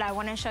 But I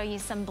want to show you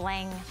some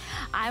bling.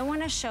 I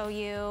want to show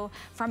you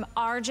from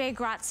RJ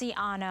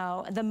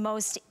Graziano, the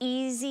most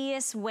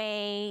easiest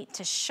way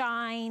to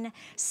shine,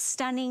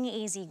 stunning,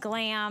 easy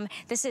glam.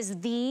 This is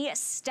the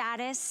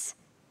status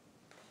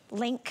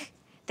link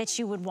that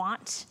you would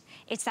want.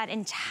 It's that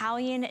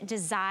Italian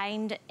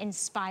designed,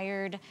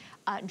 inspired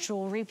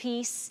jewelry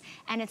piece,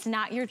 and it's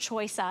not your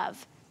choice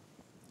of.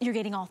 You're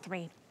getting all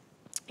 3.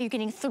 You're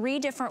getting 3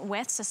 different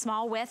widths, a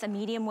small width, a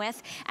medium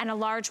width, and a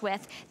large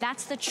width.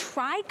 That's the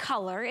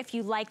tricolor if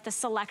you like the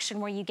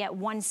selection where you get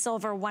 1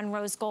 silver, 1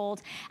 rose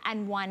gold,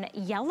 and 1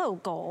 yellow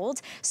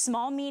gold.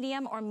 Small,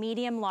 medium, or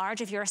medium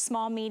large. If you're a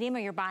small medium or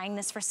you're buying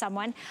this for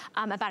someone,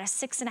 about a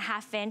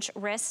 6.5 inch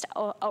wrist,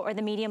 or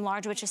the medium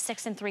large, which is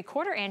 6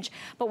 3/4 inch.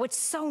 But what's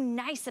so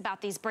nice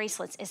about these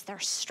bracelets is they're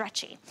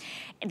stretchy.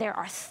 There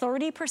are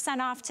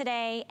 30% off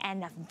today,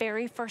 and the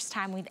very first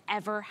time we've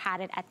ever had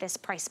it at this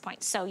price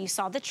point. So you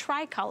saw the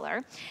tricolor.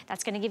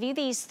 That's going to give you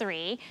these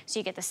 3. So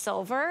you get the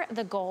silver,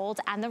 the gold,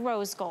 and the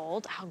rose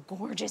gold. How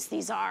gorgeous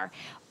these are.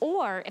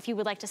 Or if you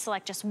would like to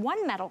select just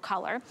 1 metal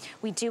color,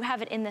 we do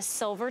have it in the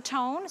silver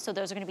tone. So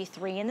those are going to be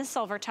 3 in the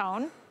silver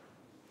tone.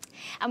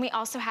 And we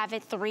also have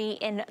it 3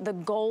 in the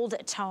gold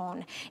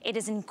tone. It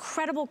is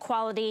incredible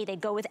quality. They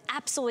go with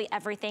absolutely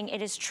everything. It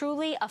is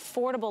truly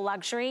affordable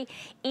luxury,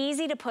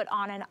 easy to put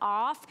on and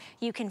off.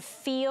 You can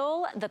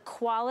feel the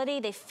quality.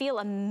 They feel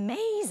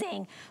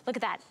amazing. Look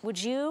at that.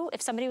 Would you,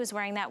 if somebody was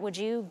wearing that, would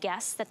you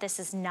guess that this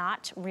is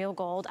not real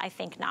gold? I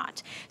think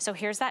not. So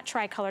here's that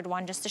tricolored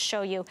one just to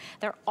show you.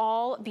 They're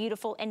all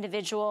beautiful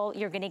individual.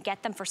 You're gonna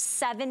get them for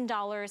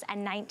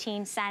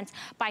 $7.19.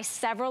 Buy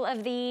several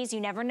of these. You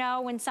never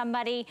know when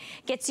somebody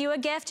gets you a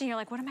gift and you're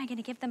like, what am I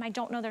gonna give them? I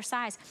don't know their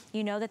size.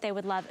 You know that they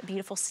would love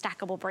beautiful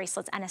stackable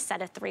bracelets and a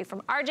set of 3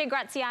 from RJ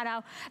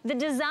Graziano, the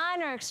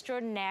designer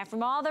extraordinaire,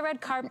 from all the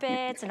red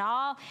carpets and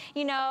all,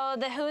 you know,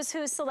 the who's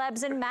who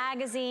celebs in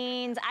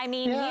magazines. I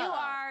mean, yeah. You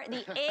are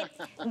the it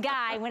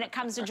guy when it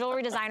comes to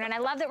jewelry designer. And I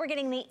love that we're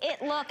getting the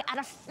it look at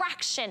a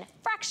fraction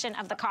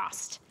of the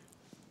cost.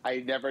 I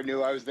never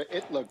knew I was the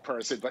it look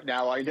person, but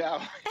now I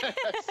know.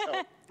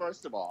 So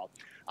first of all,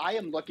 I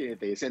am looking at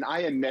these and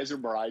I am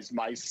mesmerized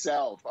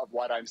myself of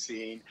what I'm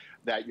seeing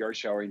that you're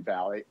showing,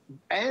 Valerie.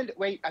 And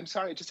wait, I'm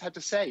sorry, I just had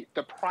to say,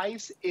 the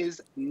price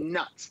is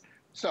nuts.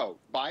 So,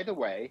 by the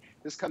way,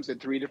 this comes in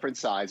 3 different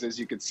sizes,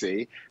 you can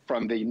see,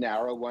 from the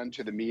narrow one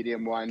to the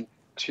medium one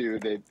to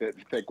the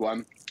thick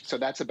one. So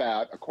that's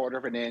about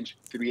 1/4 inch,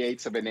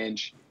 3/8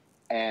 inch,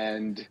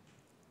 and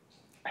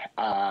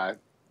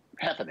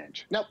half an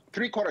inch. No,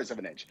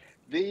 3/4 inch.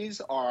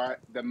 These are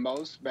the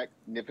most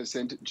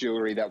magnificent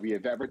jewelry that we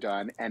have ever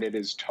done, and it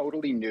is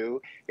totally new.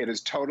 It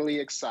is totally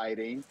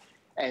exciting,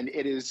 and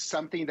it is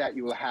something that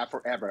you will have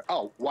forever.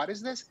 Oh, what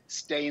is this?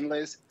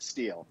 Stainless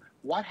steel.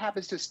 What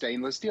happens to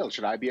stainless steel?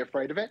 Should I be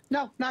afraid of it?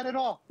 No, not at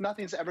all.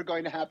 Nothing's ever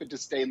going to happen to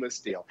stainless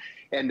steel.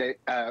 And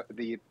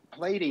the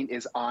plating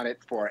is on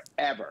it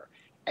forever.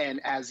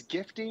 And as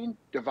gifting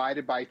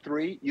divided by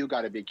 3, you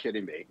got to be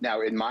kidding me.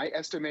 Now, in my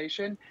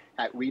estimation,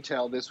 at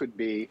retail, this would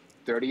be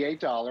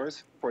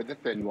 $38 for the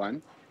thin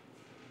one,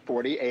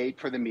 $48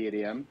 for the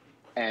medium,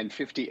 and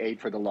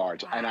 $58 for the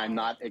large. Wow. And I'm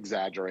not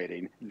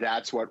exaggerating.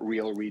 That's what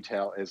real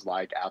retail is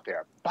like out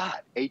there.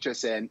 But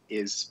HSN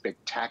is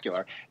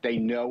spectacular. They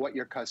know what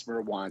your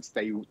customer wants.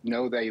 They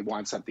know they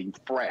want something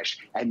fresh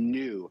and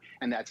new,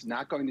 and that's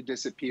not going to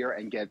disappear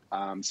and get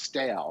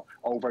stale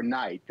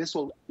overnight. This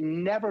will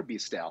never be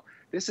stale.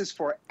 This is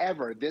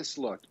forever, this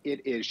look.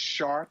 It is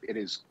sharp, it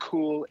is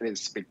cool, it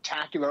is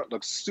spectacular, it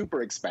looks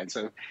super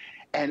expensive.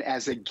 And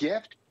as a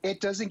gift,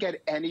 it doesn't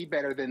get any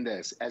better than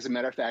this. As a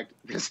matter of fact,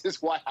 this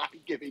is what I'm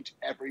giving to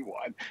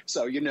everyone.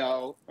 So, you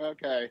know,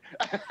 okay,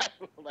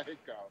 let it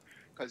go.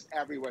 Because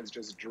everyone's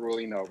just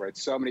drooling over it.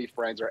 So many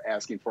friends are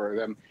asking for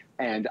them.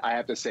 And I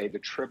have to say, the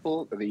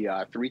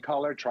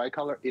 3-color,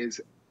 tricolor is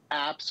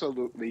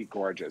absolutely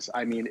gorgeous.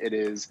 I mean, it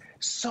is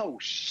so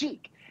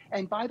chic.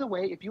 And by the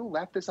way, if you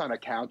left this on a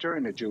counter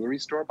in a jewelry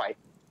store by,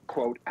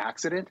 quote,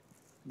 accident,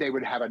 they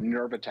would have a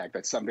nerve attack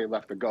that somebody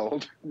left the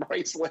gold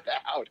bracelet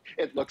out.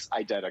 It looks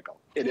identical.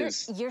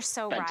 You're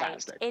so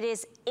fantastic. Right. It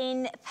is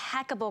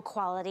impeccable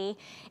quality.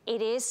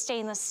 It is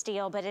stainless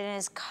steel, but it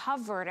is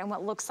covered in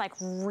what looks like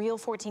real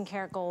 14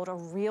 karat gold or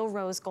real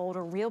rose gold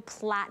or real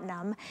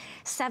platinum.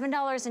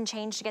 $7 and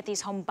change to get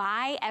these home.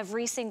 Buy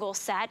every single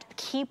set.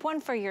 Keep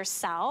one for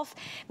yourself.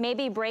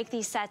 Maybe break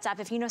these sets up.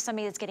 If you know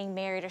somebody that's getting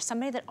married or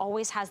somebody that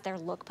always has their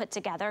look put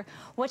together,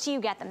 what do you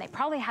get them? They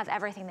probably have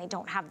everything. They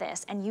don't have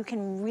this, and you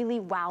can really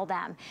wow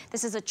them.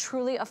 This is a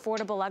truly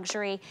affordable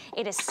luxury.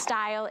 It is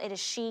style, it is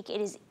chic,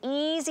 it is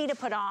easy to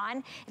put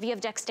on. If you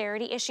have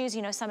dexterity issues,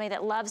 you know, somebody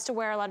that loves to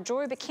wear a lot of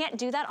jewelry but can't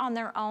do that on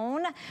their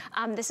own,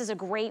 this is a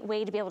great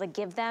way to be able to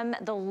give them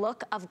the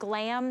look of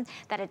glam,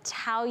 that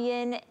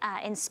Italian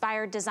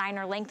inspired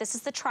designer link. This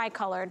is the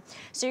tri-colored.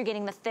 So you're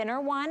getting the thinner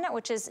one,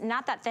 which is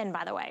not that thin,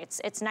 by the way.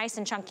 It's nice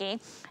and chunky,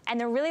 and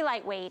they're really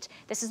lightweight.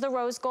 This is the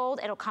rose gold.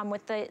 It'll come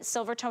with the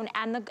silver tone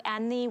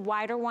and the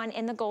wider one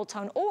in the gold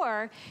tone,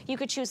 or you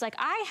could choose like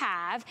I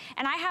have,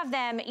 and I have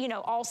them, you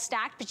know, all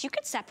stacked, but you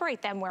could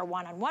separate them, wear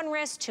one on one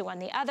wrist, two on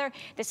the other.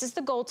 This is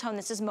the gold tone.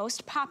 This is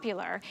most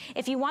popular.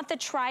 If you want the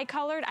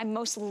tri-colored, I'm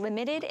most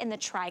limited in the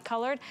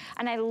tri-colored,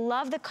 and I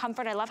love the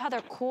comfort. I love how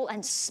they're cool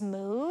and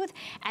smooth,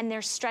 and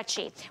they're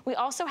stretchy. We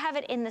also have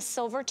it in the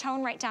silver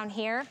tone right down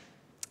here.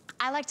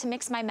 I like to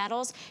mix my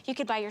metals. You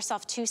could buy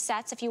yourself 2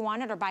 sets if you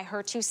wanted, or buy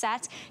her 2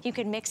 sets. You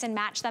could mix and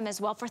match them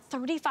as well for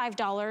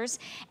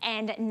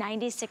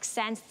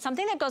 $35.96.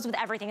 Something that goes with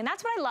everything. And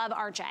that's what I love,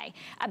 RJ,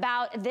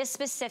 about this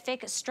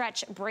specific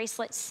stretch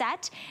bracelet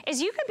set,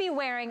 is you could be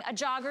wearing a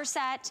jogger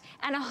set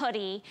and a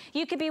hoodie.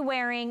 You could be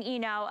wearing, you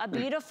know, a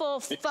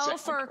beautiful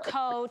faux fur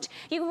coat.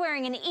 You could be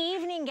wearing an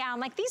evening gown.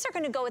 Like, these are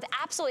gonna go with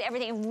absolutely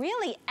everything and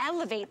really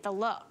elevate the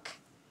look.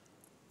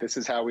 This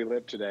is how we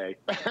live today.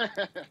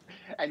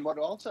 And what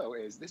also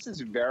is, this is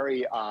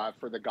very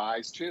for the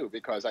guys too,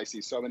 because I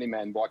see so many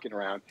men walking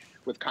around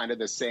with kind of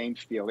the same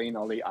feeling,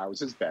 only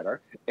ours is better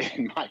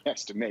in my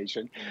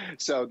estimation.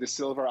 So the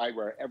silver I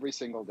wear every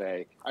single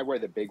day. I wear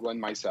the big one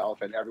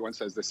myself, and everyone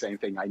says the same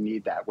thing. I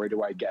need that. Where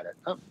do I get it?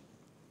 Oh,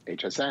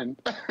 HSN.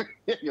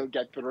 You'll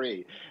get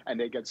 3. And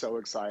they get so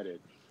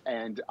excited.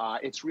 And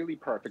it's really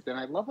perfect. And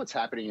I love what's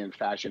happening in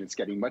fashion. It's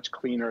getting much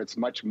cleaner. It's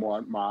much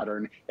more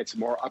modern. It's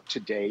more up to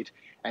date.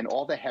 And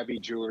all the heavy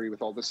jewelry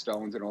with all the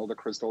stones and all the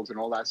crystals and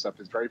all that stuff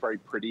is very, very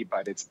pretty,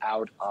 but it's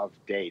out of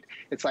date.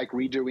 It's like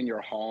redoing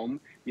your home.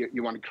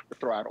 You want to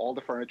throw out all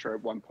the furniture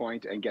at one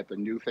point and get the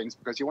new things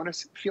because you want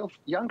to feel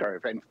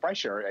younger and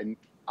fresher, and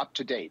up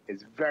to date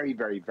is very,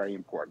 very, very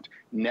important.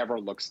 Never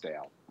look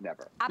stale.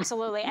 Never.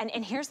 Absolutely.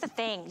 And here's the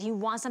thing. You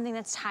want something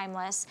that's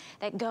timeless,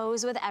 that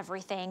goes with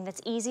everything,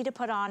 that's easy to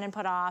put on and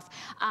put off.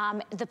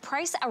 The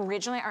price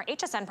originally, our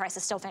HSN price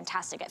is still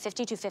fantastic at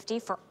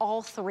 $52.50 for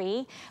all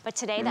 3. But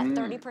today, that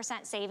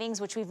 30% savings,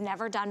 which we've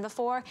never done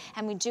before.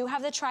 And we do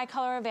have the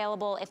tri-color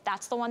available. If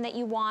that's the one that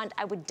you want,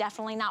 I would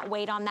definitely not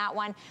wait on that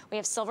one. We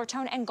have silver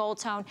tone and gold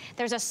tone.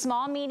 There's a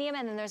small medium,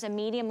 and then there's a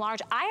medium large.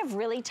 I have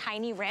really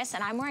tiny wrists,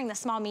 and I'm wearing the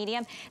small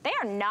medium. They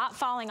are not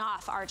falling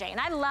off, RJ. And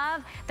I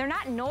love, they're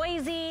not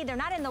noisy. They're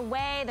not in the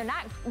way. They're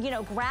not, you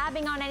know,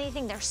 grabbing on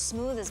anything. They're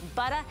smooth as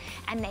butter,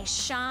 and they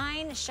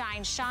shine,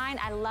 shine, shine.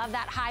 I love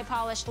that high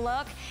polished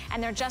look,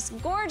 and they're just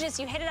gorgeous.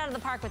 You hit it out of the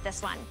park with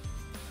this one.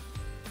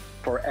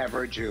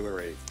 Forever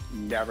jewelry.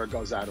 Never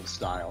goes out of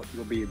style.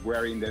 You'll be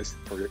wearing this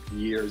for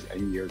years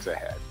and years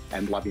ahead,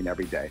 and loving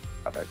every day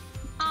of it.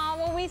 Oh,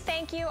 well, we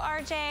thank you,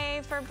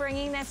 RJ, for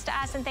bringing this to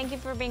us, and thank you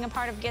for being a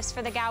part of Gifts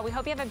for the Gal. We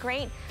hope you have a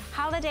great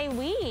holiday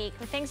week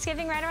with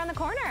Thanksgiving right around the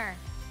corner.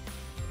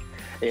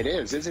 It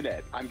is, isn't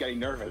it? I'm getting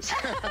nervous.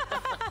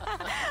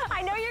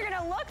 I know you're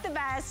gonna look the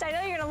best. I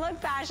know you're gonna look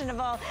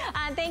fashionable.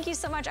 Thank you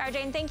so much,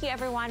 RJ, and thank you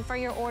everyone for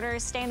your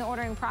orders. Stay in the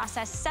ordering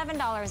process.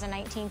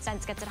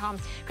 $7.19 gets it home,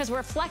 because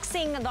we're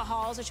flexing the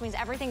hauls, which means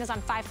everything is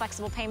on 5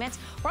 flexible payments.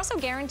 We're also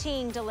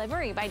guaranteeing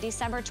delivery by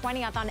December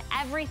 20th on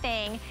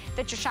everything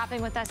that you're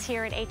shopping with us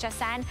here at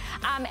HSN.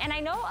 And I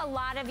know a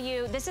lot of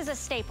you, this is a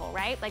staple,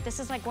 right? Like,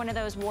 this is like one of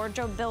those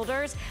wardrobe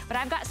builders, but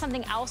I've got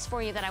something else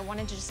for you that I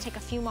wanted to just take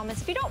a few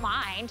moments, if you don't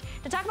mind,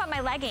 to talk about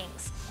my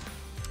leggings.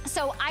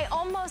 So I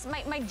almost,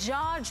 my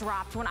jaw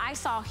dropped when I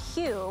saw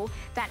Hue,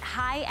 that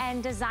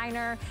high-end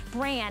designer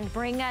brand,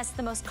 bring us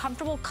the most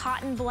comfortable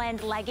cotton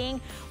blend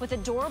legging with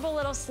adorable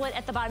little slit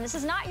at the bottom. This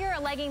is not your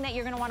legging that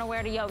you're gonna wanna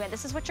wear to yoga.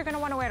 This is what you're gonna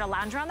wanna wear to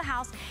lounge around the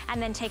house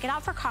and then take it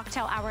out for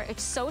cocktail hour.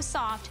 It's so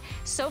soft,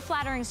 so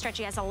flattering,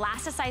 stretchy, has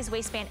elasticized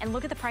waistband, and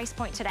look at the price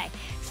point today.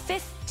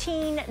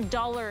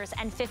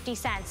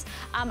 $15.50.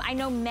 I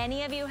know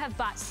many of you have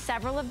bought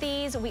several of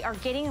these. We are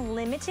getting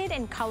limited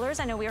in colors.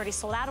 I know we already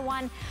sold out of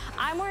one.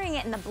 I'm wearing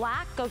it in the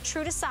black, go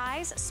true to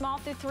size, small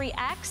through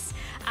 3X.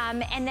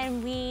 And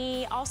then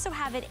we also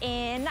have it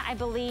in, I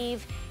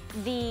believe,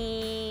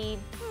 I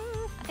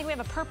think we have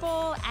a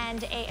purple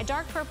and a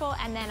dark purple,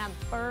 and then a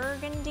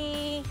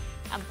burgundy,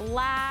 a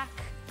black.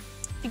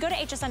 If you go to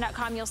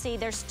hsn.com, you'll see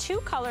there's 2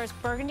 colors,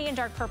 burgundy and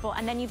dark purple,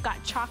 and then you've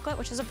got chocolate,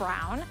 which is a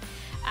brown.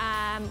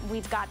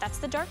 We've got, that's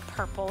the dark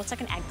purple. It's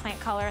like an eggplant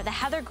color. The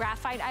heather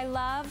graphite I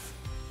love.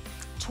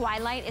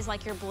 Twilight is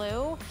like your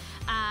blue.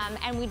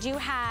 And we do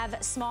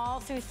have small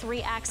through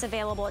 3X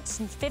available. It's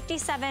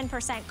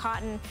 57%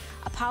 cotton,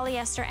 a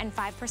polyester, and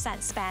 5%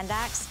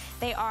 spandex.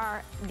 They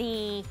are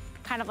the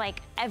kind of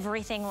like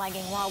everything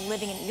legging while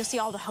living in it. You'll see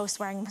all the hosts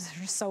wearing them.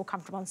 They're so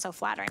comfortable and so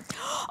flattering.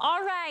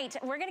 All right,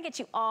 we're gonna get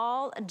you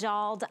all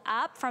dolled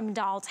up from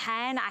doll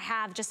 10. I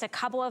have just a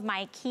couple of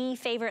my key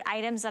favorite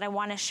items that I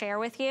wanna share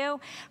with you.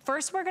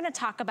 First, we're gonna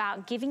talk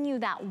about giving you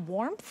that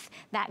warmth,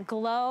 that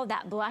glow,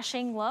 that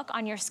blushing look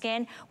on your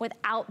skin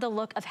without the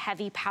look of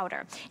heavy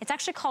powder. It's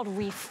actually called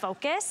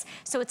Refocus.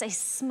 So it's a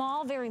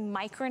small, very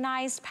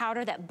micronized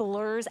powder that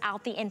blurs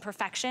out the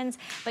imperfections,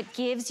 but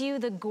gives you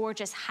the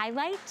gorgeous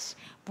highlight,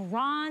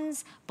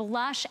 bronze,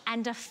 blush,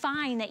 and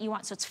define that you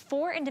want. So it's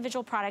 4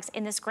 individual products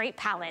in this great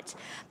palette.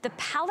 The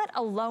palette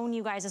alone,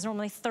 you guys, is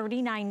normally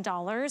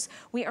 $39.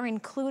 We are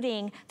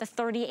including the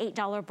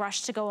 $38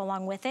 brush to go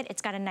along with it.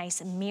 It's got a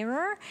nice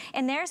mirror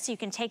in there, so you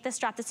can take this,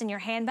 drop this in your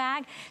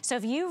handbag. So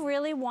if you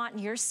really want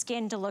your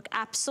skin to look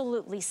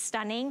absolutely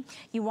stunning,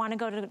 you want to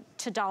go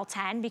to doll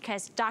 10,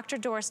 because Dr.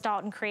 Doris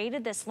Dalton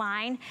created this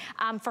line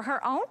for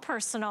her own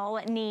personal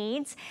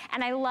needs.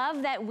 And I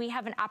love that we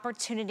have an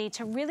opportunity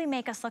to really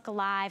make us look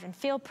alive and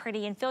feel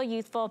pretty and feel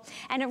youthful.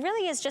 And it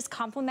really is just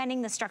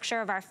complementing the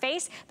structure of our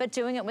face, but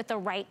doing it with the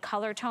right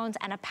color tones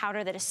and a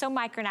powder that is so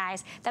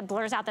micronized that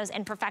blurs out those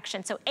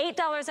imperfections. So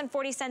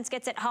 $8.40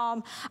 gets it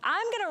home.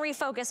 I'm gonna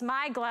refocus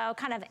my glow,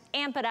 kind of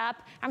amp it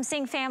up. I'm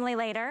seeing family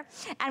later.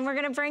 And we're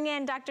gonna bring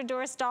in Dr.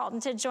 Doris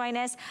Dalton to join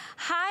us.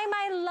 Hi,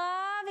 my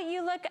love,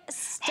 you look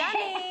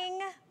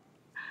stunning.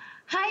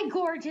 Hi,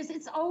 gorgeous.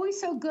 It's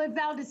always so good,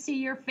 Val, to see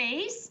your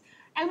face.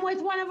 And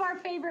with one of our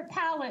favorite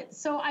palettes.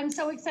 So I'm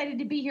so excited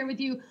to be here with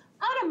you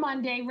on a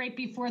Monday right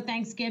before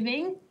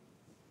Thanksgiving.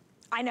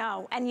 I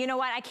know, and you know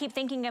what? I keep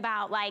thinking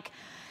about like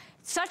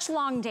such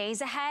long days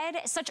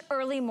ahead, such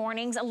early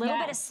mornings, a little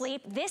bit of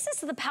sleep. This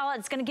is the palette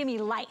that's gonna give me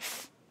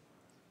life.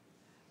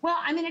 Well,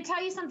 I'm gonna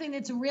tell you something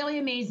that's really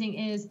amazing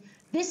is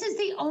this is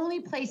the only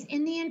place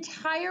in the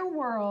entire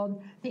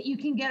world that you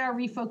can get our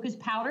Refocus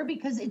powder,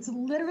 because it's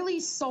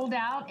literally sold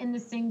out in the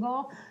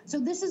single. So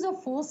this is a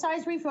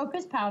full-size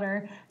Refocus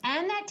powder,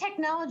 and that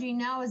technology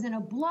now is in a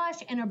blush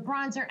and a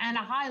bronzer and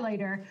a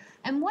highlighter.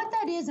 And what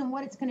that is and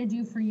what it's gonna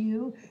do for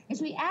you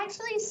is we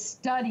actually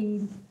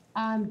studied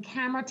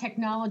camera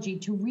technology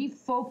to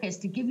refocus,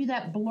 to give you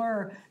that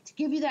blur, to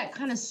give you that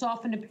kind of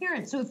softened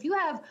appearance. So if you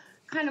have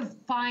kind of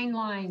fine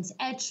lines,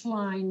 etch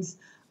lines,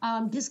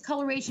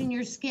 discoloration in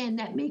your skin,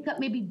 that makeup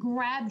maybe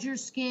grabs your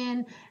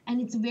skin and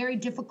it's very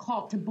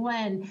difficult to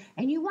blend,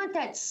 and you want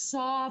that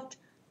soft,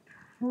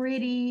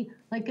 pretty,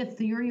 like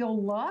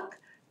ethereal look,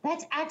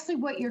 that's actually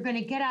what you're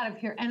gonna get out of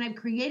here. And I've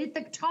created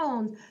the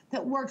tones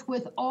that works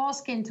with all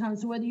skin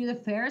tones. So whether you're the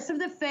fairest of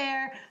the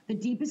fair, the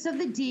deepest of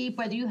the deep,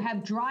 whether you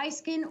have dry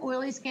skin,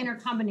 oily skin, or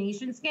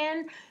combination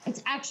skin,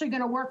 it's actually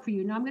gonna work for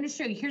you. Now I'm gonna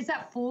show you, here's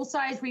that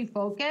full-size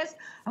Refocus.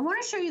 I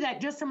wanna show you that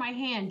just on my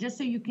hand, just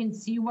so you can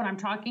see what I'm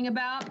talking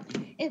about.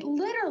 It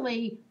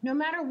literally, no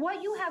matter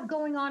what you have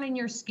going on in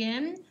your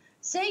skin,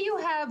 say you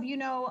have, you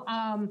know,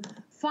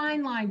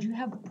 fine lines, you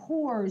have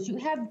pores, you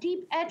have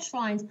deep etch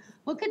lines.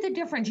 Look at the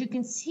difference. You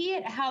can see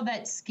it, how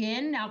that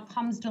skin now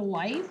comes to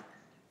life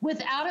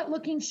without it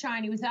looking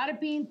shiny, without it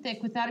being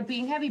thick, without it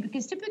being heavy.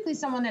 Because typically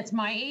someone that's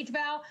my age,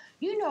 Val,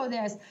 you know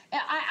this.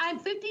 I'm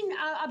 15,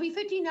 I'll be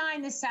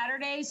 59 this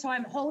Saturday, so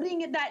I'm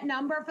holding that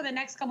number for the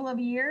next couple of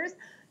years.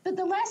 But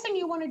the last thing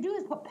you want to do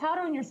is put powder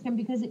on your skin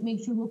because it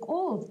makes you look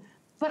old.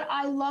 But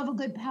I love a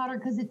good powder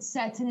because it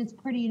sets and it's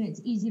pretty and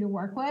it's easy to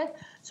work with.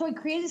 So I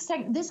created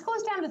this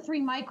goes down to 3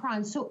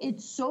 microns. So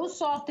it's so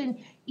soft and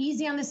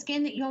easy on the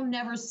skin that you'll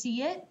never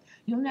see it.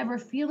 You'll never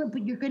feel it,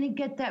 but you're gonna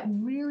get that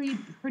really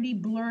pretty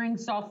blurring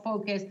soft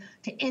focus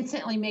to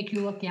instantly make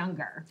you look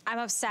younger. I'm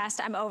obsessed.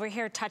 I'm over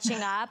here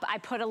touching up. I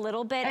put a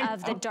little bit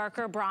of the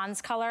darker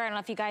bronze color. I don't know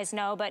if you guys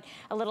know, but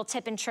a little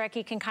tip and trick,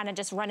 you can kind of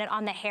just run it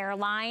on the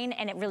hairline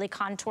and it really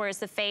contours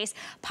the face.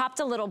 Popped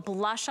a little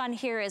blush on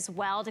here as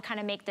well to kind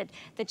of make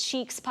the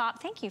cheeks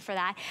pop. Thank you for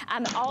that.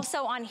 Also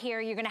on here,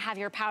 you're gonna have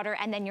your powder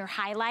and then your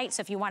highlight. So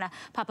if you wanna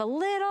pop a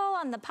little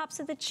on the pops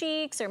of the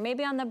cheeks or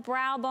maybe on the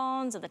brow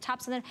bones or the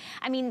tops of the,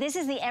 I mean, this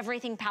is the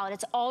everything palette.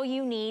 It's all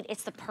you need.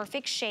 It's the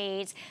perfect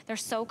shades. They're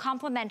so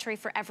complementary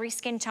for every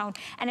skin tone,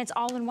 and it's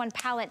all in one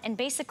palette. And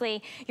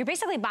basically, you're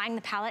basically buying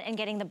the palette and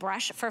getting the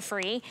brush for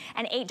free,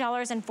 and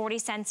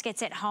 $8.40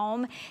 gets it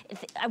home.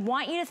 I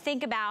want you to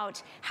think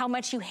about how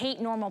much you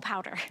hate normal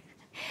powder.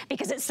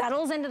 Because it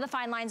settles into the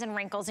fine lines and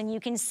wrinkles, and you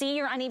can see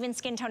your uneven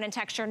skin tone and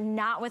texture,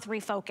 not with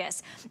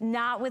Refocus,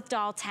 not with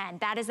Doll 10.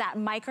 That is that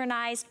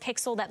micronized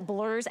pixel that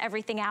blurs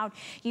everything out.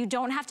 You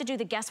don't have to do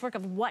the guesswork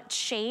of what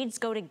shades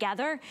go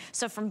together.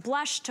 So from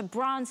blush to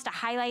bronze to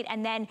highlight,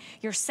 and then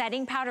your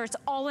setting powder, it's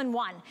all in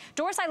one.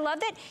 Doris, I love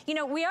that, you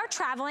know, we are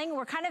traveling,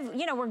 we're kind of,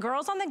 you know, we're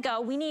girls on the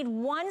go. We need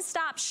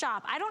one-stop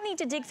shop. I don't need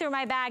to dig through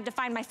my bag to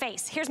find my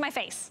face. Here's my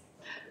face.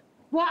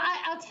 Well,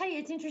 I'll tell you,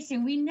 it's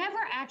interesting. We never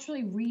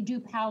actually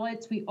redo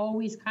palettes. We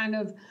always kind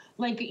of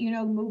like, you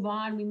know, move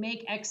on. We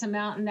make X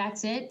amount and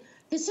that's it.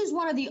 This is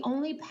one of the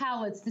only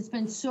palettes that's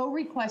been so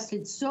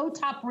requested, so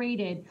top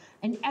rated,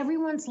 and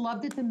everyone's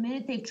loved it the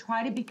minute they've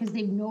tried it because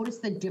they've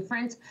noticed the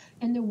difference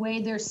in the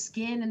way their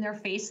skin and their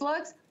face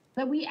looks,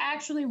 that we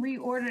actually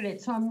reordered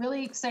it. So I'm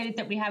really excited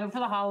that we have it for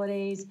the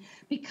holidays.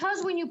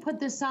 Because when you put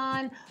this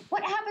on,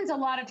 what happens a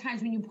lot of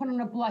times when you put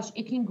on a blush,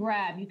 it can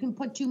grab. You can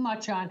put too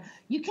much on.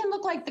 You can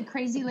look like the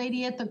crazy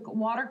lady at the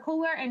water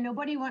cooler and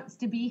nobody wants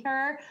to be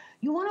her.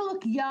 You want to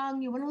look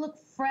young. You want to look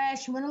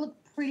fresh. You want to look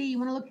pretty, you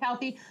want to look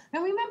healthy.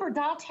 Now remember,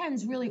 Doll 10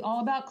 is really all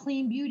about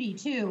clean beauty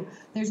too.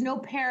 There's no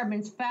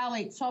parabens,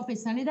 phthalates,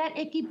 sulfates, none of that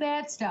icky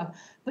bad stuff,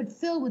 but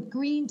filled with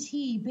green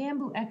tea,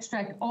 bamboo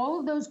extract, all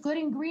of those good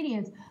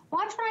ingredients.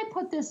 Watch when I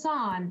put this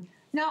on.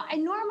 Now,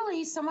 and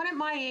normally someone at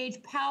my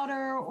age,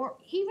 powder or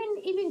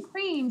even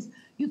creams,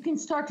 you can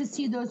start to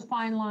see those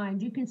fine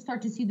lines. You can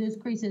start to see those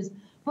creases.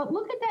 But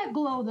look at that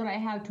glow that I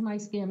have to my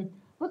skin.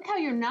 Look how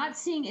you're not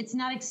seeing, it's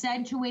not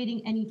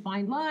accentuating any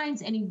fine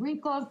lines, any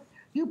wrinkles.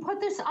 You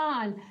put this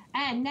on,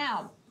 and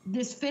now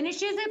this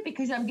finishes it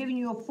because I'm giving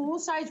you a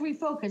full-size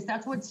refocus.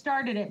 That's what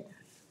started it.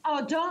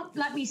 Oh, don't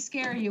let me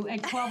scare you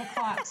at 12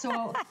 o'clock.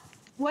 So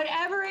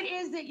whatever it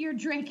is that you're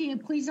drinking,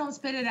 please don't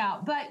spit it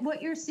out. But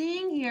what you're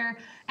seeing here,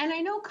 and I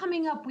know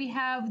coming up we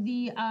have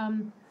the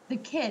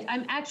kit.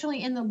 I'm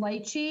actually in the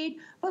light shade,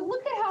 but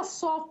look at how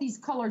soft these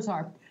colors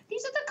are.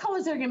 These are the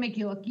colors that are gonna make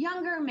you look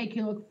younger, make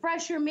you look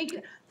fresher,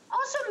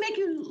 also make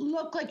you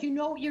look like you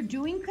know what you're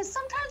doing, because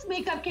sometimes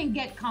makeup can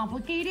get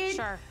complicated.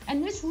 Sure.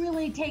 And this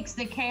really takes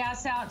the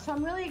chaos out. So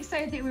I'm really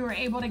excited that we were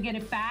able to get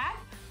it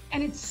back.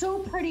 And it's so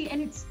pretty, and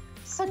it's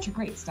such a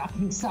great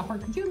stocking stuffer.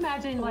 Could you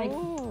imagine, like,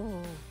 ooh,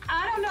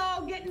 I don't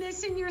know, getting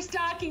this in your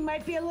stocking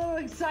might be a little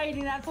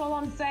exciting. That's all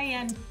I'm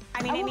saying.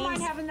 I mean, I wouldn't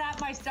mind having that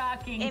in my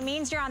stocking. It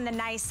means you're on the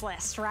nice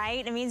list,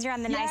 right? It means you're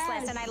on the nice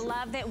list. And I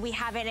love that we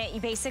have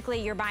it. Basically,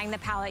 you're buying the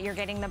palette, you're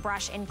getting the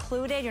brush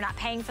included. You're not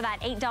paying for that.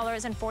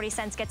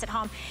 $8.40 gets it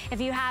home.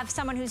 If you have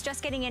someone who's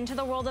just getting into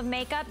the world of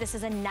makeup, this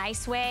is a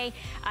nice way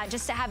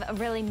just to have a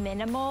really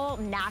minimal,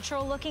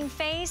 natural looking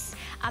face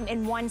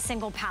in one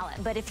single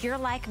palette. But if you're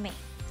like me,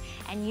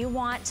 and you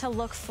want to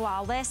look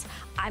flawless,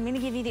 I'm gonna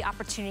give you the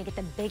opportunity to get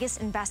the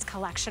biggest and best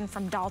collection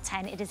from Doll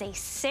 10. It is a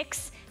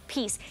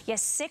 6-piece,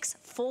 yes, 6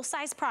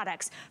 full-size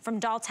products from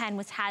Doll 10,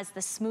 which has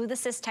the Smooth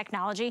Assist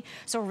technology.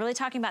 So we're really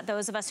talking about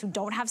those of us who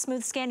don't have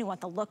smooth skin, who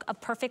want the look of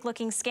perfect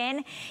looking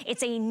skin.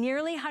 It's a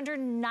nearly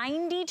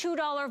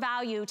 $192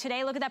 value.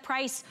 Today, look at that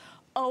price.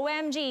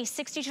 OMG,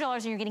 $62,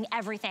 and you're getting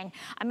everything.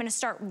 I'm gonna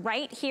start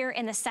right here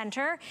in the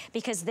center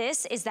because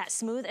this is that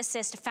Smooth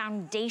Assist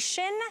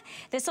foundation.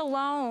 This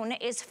alone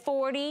is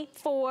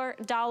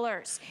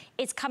 $44.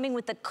 It's coming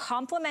with the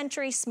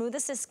complimentary Smooth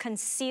Assist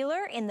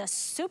concealer in the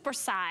super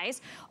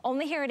size,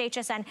 only here at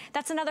HSN.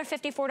 That's another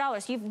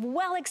 $54. You've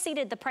well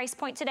exceeded the price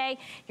point today.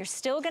 You're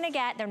still gonna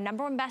get their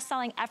 #1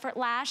 best-selling Effort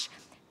Lash.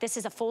 This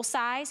is a full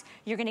size.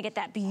 You're gonna get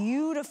that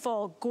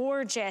beautiful,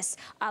 gorgeous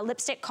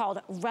lipstick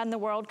called Run the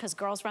World, because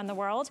girls run the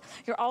world.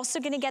 You're also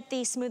gonna get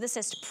the Smooth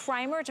Assist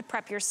primer to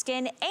prep your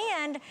skin,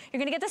 and you're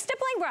gonna get the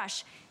stippling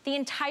brush. The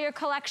entire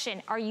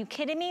collection. Are you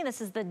kidding me?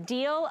 This is the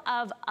deal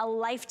of a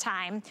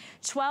lifetime.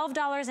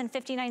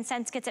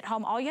 $12.59 gets it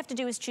home. All you have to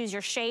do is choose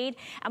your shade,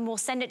 and we'll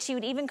send it to you.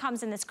 It even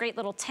comes in this great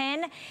little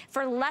tin.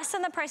 For less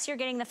than the price, you're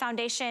getting the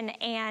foundation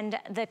and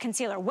the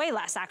concealer. Way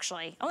less,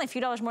 actually. Only a few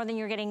dollars more than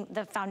you're getting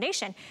the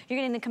foundation. You're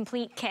getting the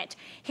complete kit.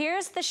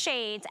 Here's the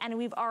shades, and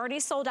we've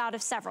already sold out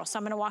of several, so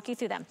I'm gonna walk you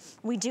through them.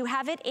 We do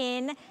have it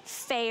in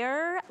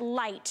fair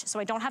light, so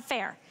I don't have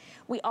fair.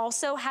 We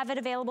also have it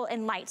available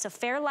in light, so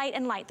fair, light,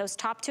 and light, those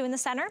top two in the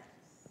center.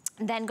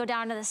 Then go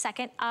down to the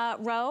second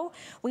row.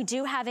 We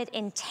do have it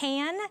in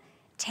tan,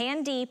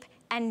 tan deep,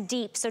 and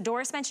deep. So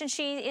Doris mentioned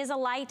she is a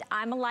light,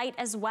 I'm a light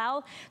as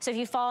well. So if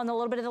you fall in a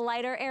little bit of the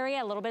lighter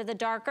area, a little bit of the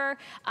darker,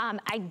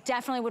 I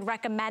definitely would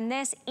recommend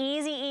this.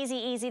 Easy, easy,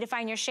 easy to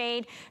find your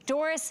shade.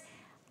 Doris,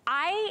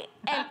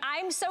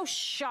 I'm so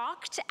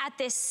shocked at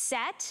this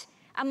set.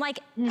 I'm like,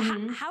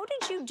 how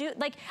did you do,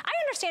 like, I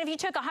understand if you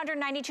took a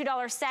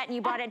 $192 set and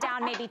you brought it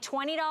down maybe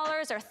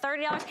 $20 or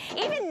 $30,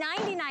 even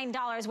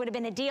 $99 would have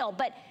been a deal,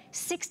 but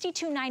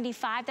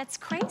 $62.95, that's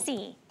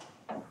crazy.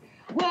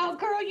 Well,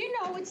 girl, you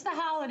know it's the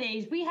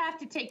holidays. We have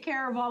to take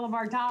care of all of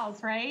our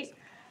dolls, right?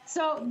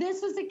 So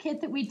this was a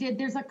kit that we did.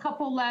 There's a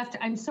couple left.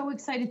 I'm so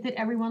excited that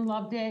everyone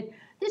loved it.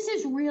 This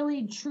is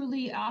really,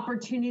 truly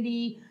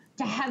opportunity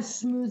to have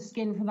smooth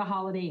skin for the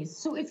holidays.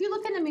 So if you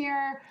look in the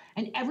mirror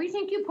and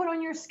everything you put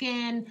on your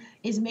skin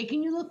is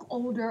making you look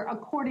older,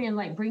 accordion,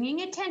 like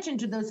bringing attention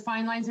to those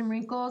fine lines and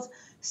wrinkles,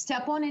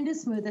 step on into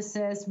Smooth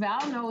Assist.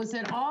 Val knows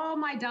it. All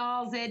my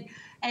dolls at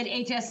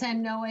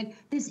HSN know it.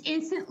 This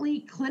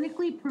instantly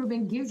clinically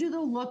proven gives you the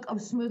look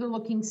of smoother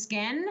looking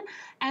skin.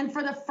 And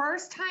for the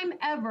first time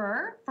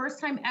ever,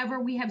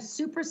 we have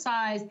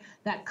supersized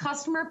that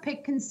customer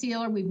pick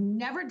concealer. We've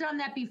never done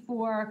that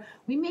before.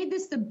 We made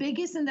this the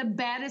biggest and the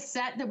baddest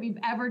set that we've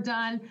ever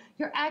done.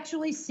 You're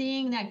actually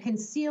seeing that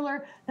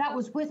concealer that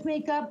was with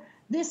makeup.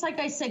 This, like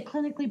I said,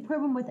 clinically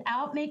proven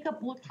without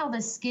makeup. Look how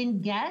the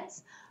skin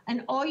gets.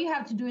 And all you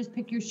have to do is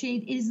pick your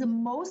shade. It is the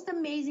most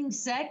amazing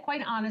set,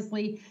 quite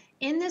honestly.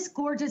 in this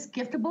gorgeous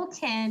giftable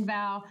tin,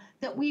 Val,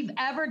 that we've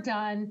ever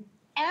done.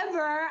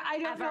 I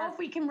don't know if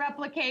we can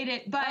replicate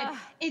it, but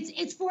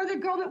it's for the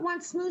girl that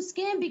wants smooth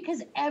skin,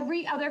 because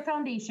every other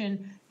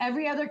foundation,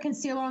 every other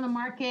concealer on the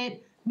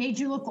market made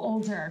you look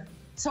older.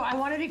 So I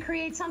wanted to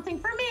create something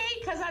for me,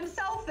 because I'm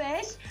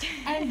selfish,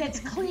 and that's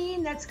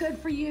clean, that's good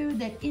for you,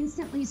 that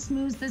instantly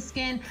smooths the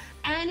skin,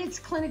 and it's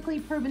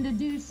clinically proven to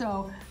do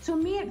so. So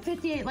me at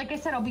 58, like I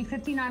said, I'll be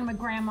 59, I'm a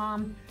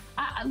grandmom.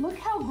 Look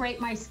how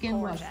great my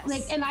skin looks.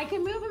 And I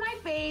can move in my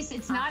face.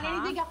 It's not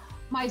anything else.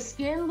 My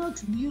skin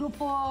looks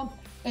beautiful.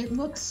 It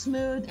looks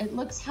smooth. It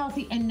looks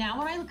healthy. And now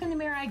when I look in the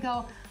mirror, I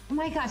go, oh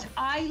my gosh,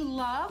 I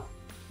love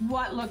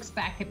what looks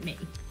back at me.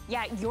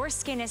 Yeah, your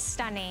skin is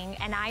stunning,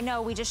 and I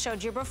know we just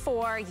showed you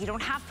before, you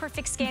don't have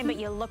perfect skin, but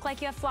you look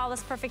like you have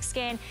flawless perfect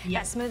skin.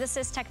 That Smooth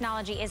Assist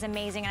technology is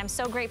amazing, and I'm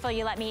so grateful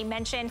you let me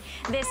mention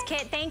this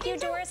kit. Thank you,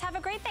 Doris. Have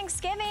a great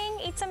Thanksgiving.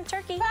 Eat some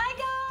turkey. Bye,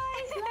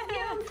 guys.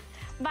 Love you.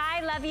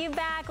 Bye, love you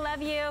back,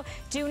 love you.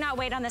 Do not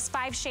wait on this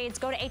 5 shades.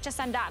 Go to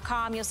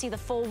hsn.com. You'll see the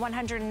full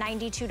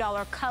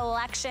 $192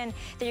 collection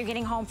that you're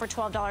getting home for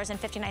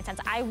 $12.59.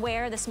 I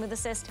wear the Smooth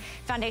Assist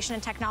foundation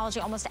and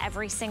technology almost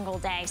every single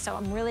day, so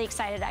I'm really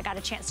excited I got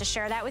a chance to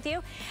share that with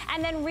you.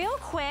 And then real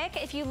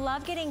quick, if you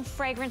love getting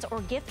fragrance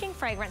or gifting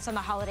fragrance on the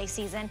holiday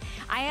season,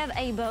 I have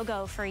a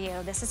BOGO for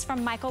you. This is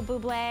from Michael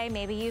Bublé.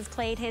 Maybe you've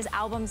played his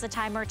albums a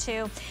time or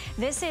two.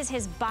 This is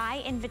his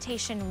By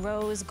Invitation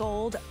Rose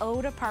Gold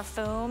Eau de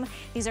Parfum.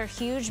 These are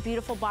huge,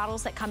 beautiful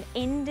bottles that come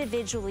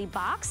individually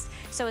boxed.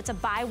 So it's a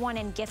buy one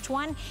and gift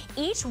one.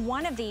 Each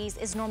one of these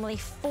is normally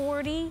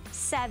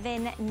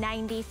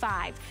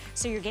 $47.95.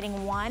 So you're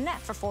getting one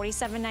for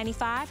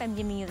 $47.95. I'm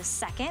giving you the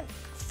second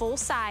full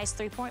size,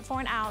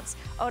 3.4 ounce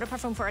eau de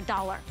parfum for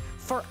 $1.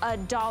 For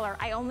 $1.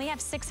 I only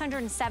have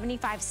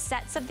 675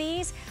 sets of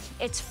these.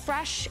 It's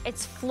fresh,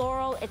 it's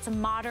floral, it's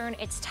modern,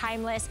 it's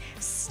timeless,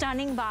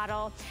 stunning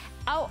bottle.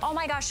 Oh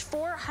my gosh,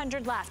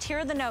 400 left. Here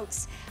are the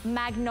notes.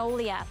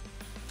 Magnolia,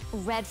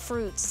 red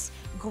fruits,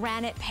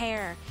 granite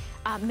pear.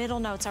 Middle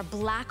notes are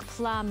black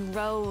plum,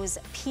 rose,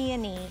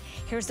 peony.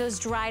 Here's those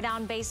dry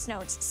down base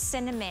notes,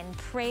 cinnamon,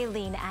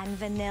 praline, and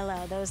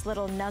vanilla, those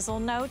little nuzzle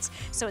notes.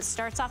 So it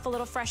starts off a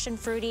little fresh and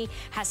fruity,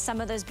 has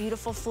some of those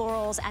beautiful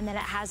florals, and then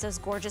it has those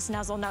gorgeous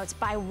nuzzle notes.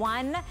 Buy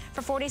one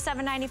for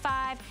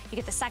 $47.95. You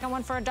get the second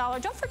one for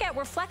 $1. Don't forget,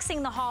 we're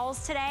flexing the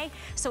hauls today,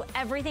 so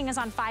everything is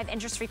on 5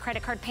 interest-free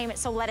credit card payments.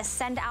 So let us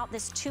send out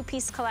this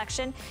 2-piece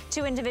collection,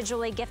 2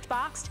 individually gift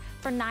boxed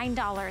for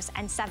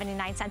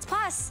 $9.79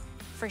 plus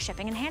free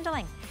shipping and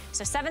handling.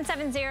 So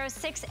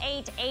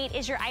 770688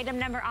 is your item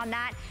number on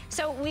that.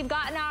 So we've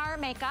gotten our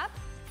makeup.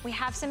 We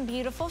have some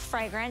beautiful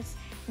fragrance.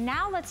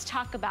 Now let's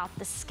talk about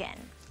the skin.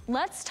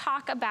 Let's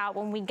talk about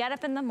when we get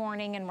up in the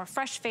morning and we're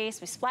fresh-faced,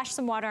 we splash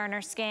some water on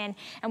our skin,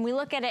 and we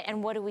look at it,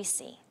 and what do we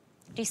see?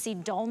 Do you see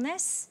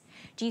dullness?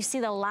 Do you see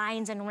the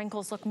lines and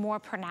wrinkles look more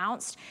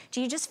pronounced?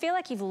 Do you just feel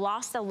like you've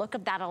lost the look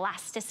of that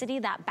elasticity,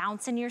 that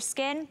bounce in your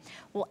skin?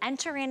 Well,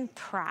 enter in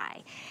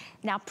Pry.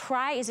 Now,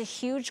 Pry is a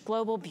huge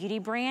global beauty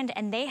brand,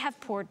 and they have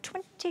poured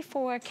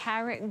 24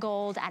 karat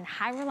gold and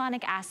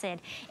hyaluronic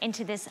acid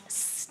into this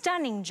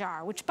stunning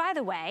jar, which, by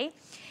the way,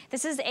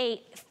 this is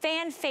a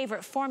fan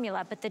favorite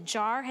formula, but the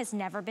jar has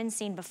never been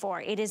seen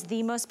before. It is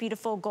the most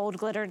beautiful gold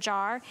glitter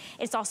jar.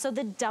 It's also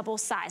the double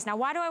size. Now,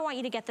 why do I want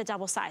you to get the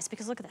double size?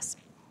 Because look at this.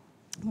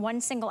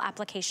 One single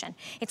application.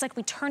 It's like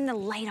we turn the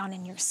light on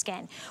in your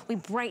skin. We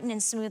brighten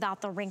and smooth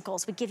out the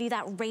wrinkles. We give you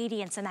that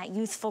radiance and that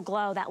youthful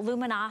glow, that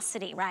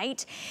luminosity,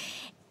 right?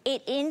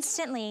 It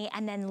instantly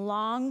and then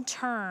long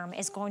term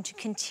is going to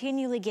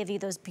continually give you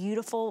those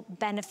beautiful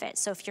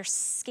benefits. So if your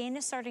skin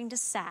is starting to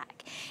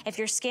sag, if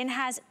your skin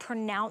has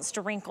pronounced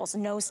wrinkles,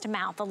 nose to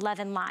mouth,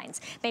 11 lines,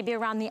 maybe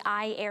around the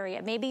eye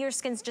area, maybe your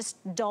skin's just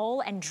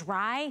dull and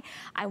dry,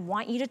 I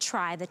want you to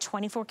try the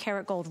 24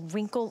 karat gold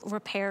wrinkle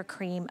repair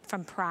cream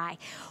from Pry.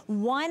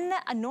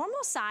 A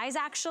normal size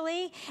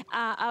actually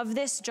of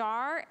this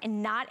jar,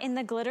 and not in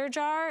the glitter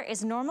jar,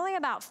 is normally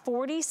about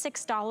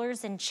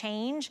 $46 and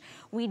change.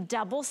 We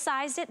double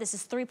sized it. This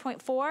is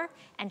 3.4,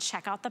 and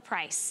check out the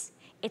price.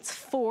 It's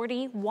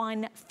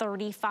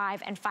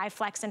 $41.35 and 5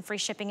 flex and free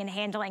shipping and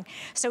handling.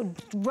 So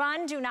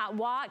run, do not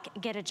walk.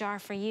 Get a jar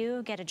for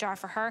you, get a jar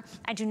for her.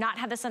 I do not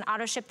have this on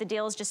auto ship. The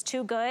deal is just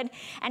too good.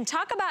 And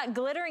talk about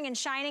glittering and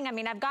shining. I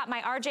mean, I've got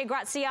my RJ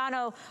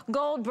Graziano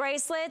gold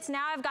bracelets.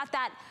 Now I've got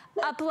that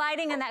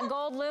uplighting and that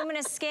gold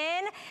luminous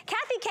skin.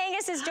 Kathy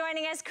Kangas is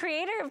joining us,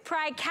 creator of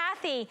Pride.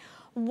 Kathy,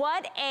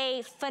 what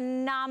a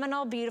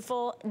phenomenal,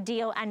 beautiful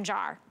deal and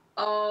jar.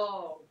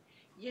 Oh,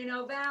 you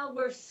know, Val,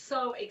 we're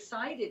so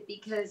excited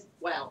because,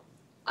 well,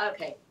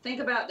 okay,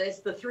 think about this.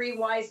 The 3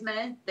 wise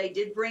men, they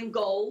did bring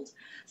gold.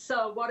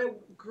 So what a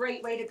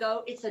great way to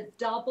go. It's a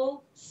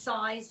double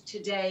size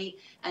today,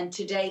 and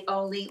today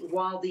only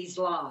while these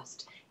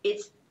last.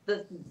 It's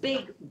the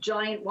big,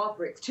 giant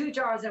whopper. It's 2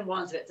 jars in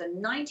one, so it's a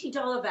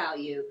 $90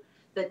 value.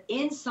 But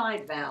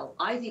inside, Val,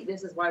 I think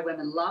this is why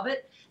women love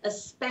it,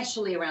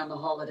 especially around the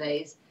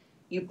holidays.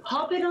 You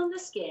pop it on the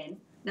skin,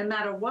 no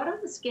matter what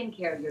other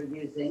skincare you're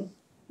using,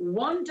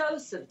 1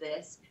 dose of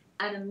this,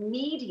 And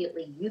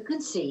immediately you can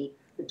see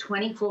the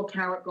 24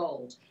 karat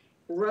gold,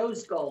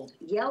 rose gold,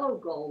 yellow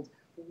gold,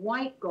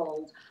 white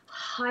gold,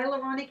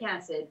 hyaluronic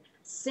acid,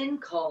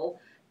 Syncol,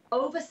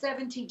 over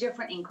 70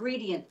 different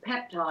ingredients,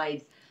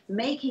 peptides,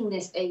 making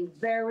this a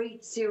very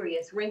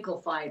serious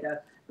wrinkle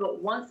fighter.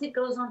 But once it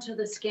goes onto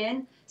the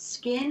skin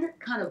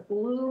kind of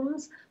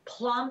blooms,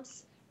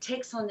 plumps,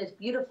 takes on this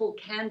beautiful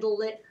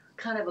candlelit,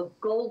 kind of a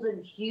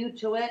golden hue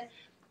to it.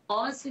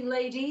 Honestly,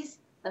 ladies,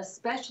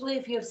 especially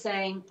if you're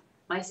saying,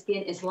 my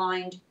skin is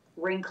lined,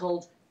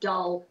 wrinkled,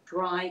 dull,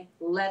 dry,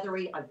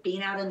 leathery, I've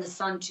been out in the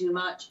sun too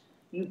much,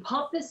 you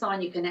pop this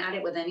on, you can add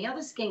it with any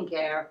other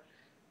skincare.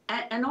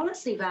 And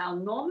honestly, Val,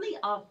 normally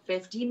our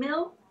 50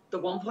 mil, the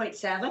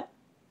 1.7,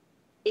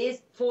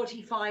 is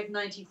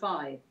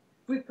 $45.95.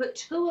 We put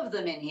 2 of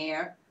them in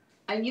here,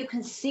 and you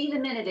can see the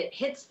minute it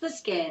hits the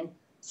skin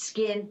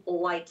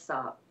lights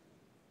up.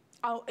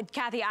 Oh,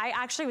 Kathy, I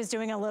actually was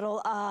doing a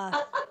little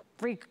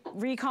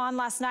recon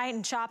last night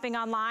and shopping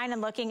online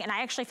and looking, and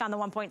I actually found the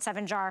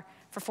 1.7 jar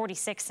for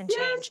 46 and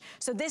change.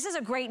 So this is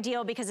a great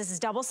deal because this is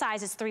double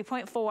size, it's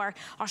 3.4.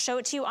 I'll show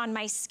it to you on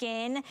my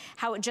skin,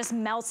 how it just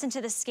melts into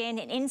the skin,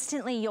 and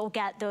instantly you'll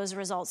get those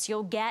results.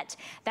 You'll get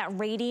that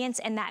radiance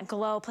and that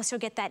glow, plus you'll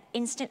get that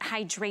instant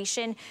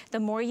hydration. The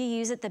more you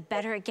use it, the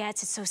better it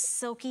gets. It's so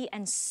silky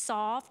and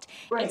soft.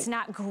 Right. It's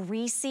not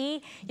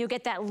greasy. You'll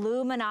get that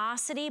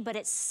luminosity, but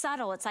it's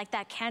subtle. It's like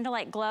that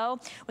candlelight glow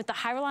with the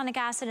hyaluronic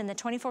acid and the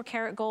 24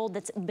 karat gold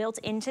that's built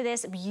into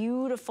this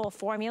beautiful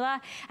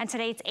formula. And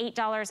today it's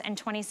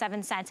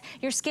 $8.27.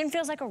 Your skin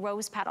feels like a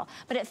rose petal,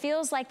 but it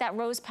feels like that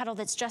rose petal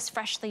that's just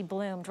freshly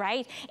bloomed,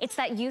 right? It's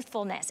that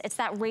youthfulness, it's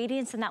that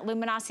radiance and that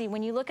luminosity.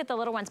 When you look at the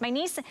little ones, my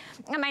niece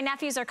and my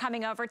nephews are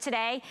coming over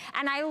today,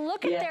 and I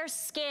look at their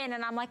skin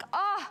and I'm like,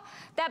 oh,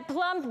 that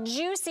plump,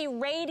 juicy,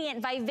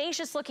 radiant,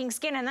 vivacious looking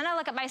skin. And then I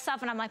look at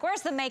myself and I'm like,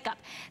 where's the makeup?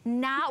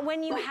 Not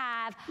when you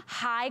have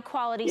high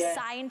quality,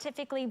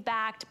 scientifically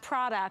backed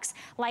products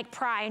like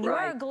Pry. And you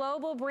are a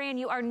global brand,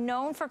 you are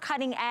known for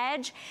cutting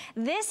edge.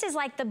 This is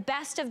like the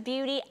best of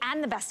beauty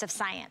and the best of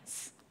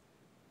science.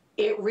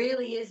 It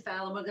really is,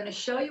 Val, and we're going to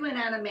show you an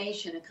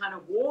animation and kind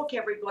of walk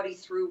everybody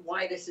through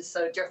why this is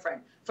so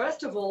different.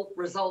 First of all,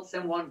 results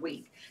in 1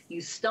 week.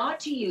 You start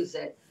to use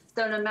it,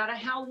 so no matter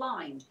how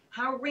lined,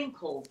 how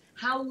wrinkled,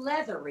 how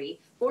leathery,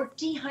 or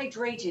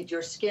dehydrated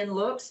your skin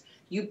looks,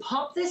 you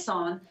pop this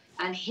on,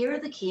 and here are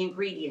the key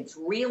ingredients.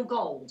 Real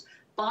gold,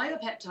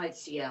 biopeptide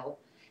CL,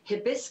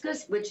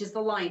 hibiscus, which is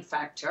the line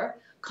factor,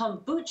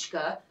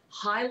 kombucha,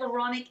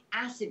 hyaluronic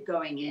acid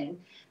going in.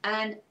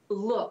 And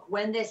look,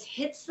 when this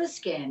hits the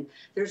skin,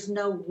 there's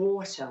no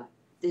water,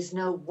 there's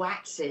no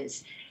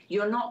waxes.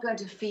 You're not going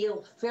to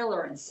feel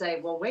filler and say,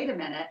 well, wait a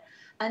minute.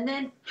 And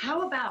then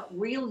how about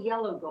real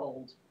yellow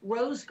gold,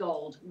 rose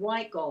gold,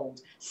 white gold,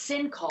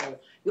 Syncol,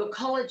 your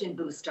collagen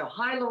booster,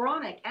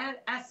 hyaluronic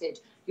acid,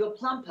 your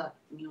plumper,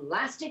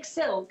 elastic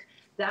silk.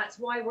 That's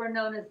why we're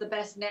known as the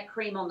best neck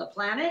cream on the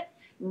planet.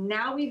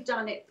 Now we've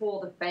done it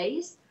for the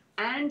face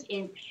and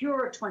in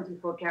pure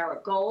 24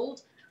 karat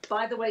gold.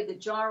 By the way, the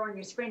jar on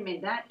your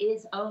screen, that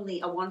is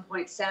only a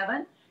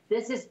 1.7.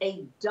 This is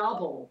a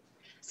double.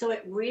 So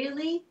it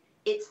really,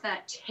 it's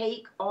that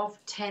take off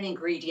 10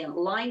 ingredient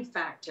line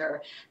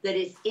factor that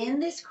is in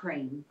this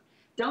cream.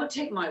 Don't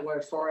take my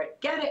word for it.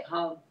 Get it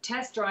home,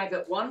 test drive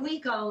it 1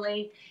 week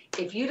only.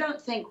 If you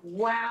don't think,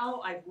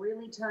 wow, I've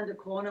really turned a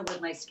corner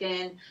with my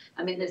skin.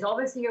 There's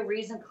obviously a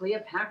reason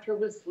Cleopatra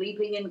was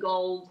sleeping in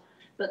gold,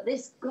 but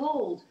this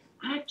gold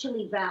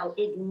actually, Val,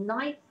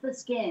 ignites the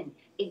skin,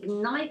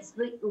 ignites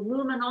the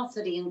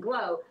luminosity and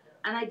glow.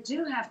 And I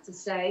do have to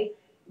say,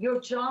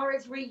 your jar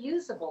is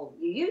reusable.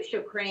 You use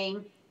your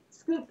cream,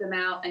 scoop them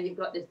out, and you've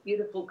got this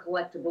beautiful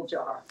collectible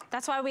jar.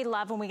 That's why we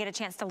love when we get a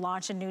chance to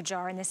launch a new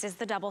jar, and this is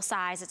the double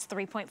size. It's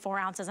 3.4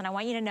 ounces, and I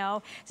want you to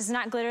know this is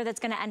not glitter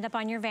that's gonna end up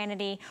on your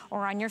vanity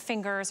or on your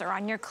fingers or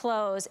on your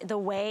clothes. The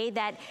way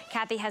that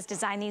Kathy has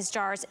designed these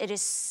jars, it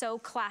is so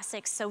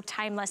classic, so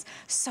timeless,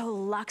 so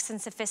luxe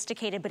and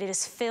sophisticated, but it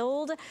is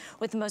filled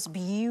with the most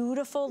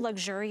beautiful,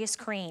 luxurious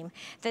cream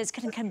that is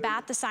gonna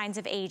combat the signs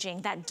of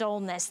aging, that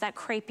dullness, that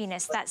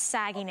crepiness, that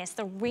sagginess,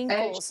 the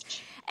wrinkles,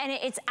 and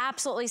it's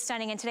absolutely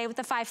stunning. And today with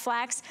the 5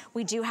 Flex,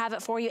 we do have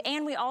it for you.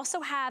 And we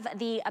also have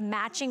the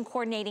matching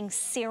coordinating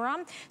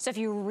serum. So if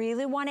you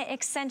really want to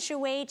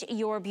accentuate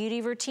your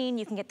beauty routine,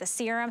 you can get the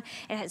serum.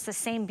 It has the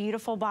same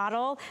beautiful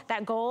bottle,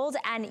 that gold,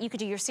 and you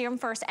could do your serum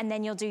first and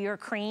then you'll do your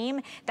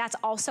cream. That's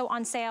also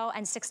on sale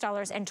and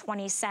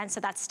 $6.20. So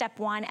that's step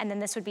 1, and then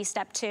this would be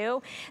step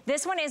 2.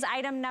 This one is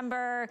item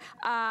number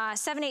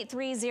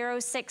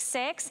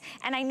 783066.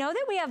 And I know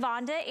that we have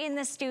Vonda in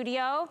the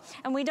studio,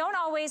 and we don't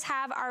always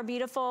have our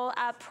beautiful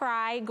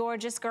Pry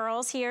gorgeous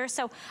girls here.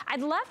 So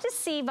I'd love to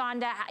see,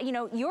 Vonda,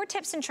 your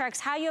tips and tricks,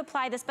 how you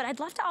apply this, but I'd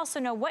love to also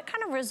know what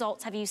kind of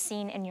results have you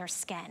seen in your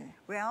skin?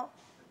 Well,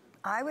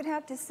 I would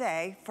have to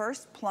say,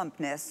 first,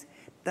 plumpness,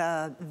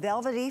 the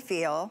velvety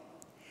feel,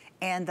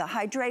 and the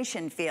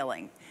hydration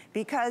feeling.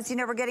 Because,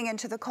 we're getting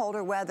into the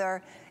colder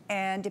weather,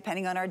 and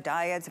depending on our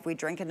diets, if we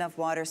drink enough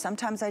water,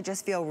 sometimes I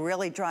just feel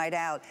really dried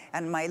out,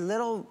 and my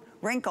little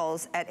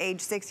wrinkles at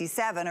age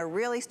 67 are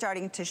really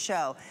starting to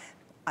show.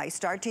 I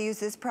start to use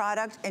this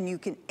product and you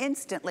can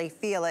instantly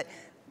feel it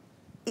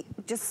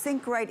just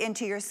sink right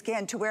into your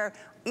skin to where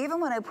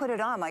even when I put it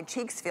on, my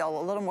cheeks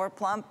feel a little more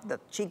plump, the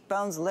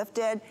cheekbones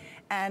lifted,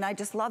 and I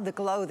just love the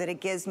glow that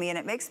it gives me, and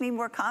it makes me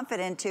more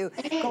confident to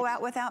go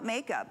out without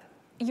makeup.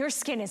 Your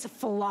skin is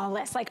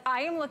flawless. Like,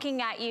 I am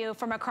looking at you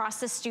from across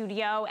the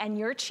studio and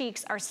your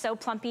cheeks are so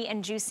plumpy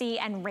and juicy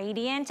and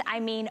radiant. I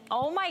mean,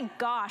 oh my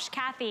gosh,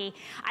 Kathy,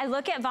 I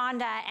look at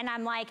Vonda and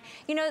I'm like,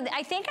 you know,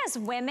 I think as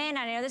women,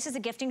 I know this is a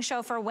gifting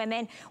show for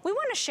women, we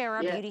want to share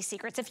our beauty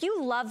secrets. If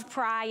you love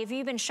Pry, if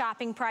you've been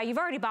shopping Pry, you've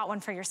already bought one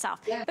for yourself.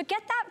 But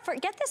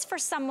get this for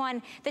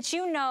someone that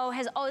you know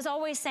is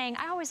always saying,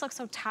 I always look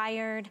so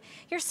tired.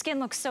 Your skin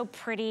looks so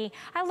pretty.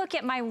 I look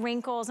at my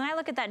wrinkles and I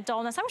look at that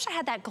dullness. I wish I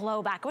had that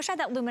glow back. I wish I had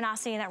that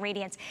luminosity and that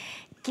radiance.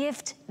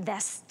 Gift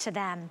this to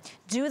them.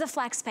 Do the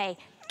flex pay.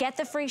 Get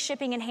the free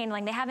shipping and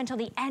handling. They have until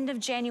the end of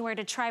January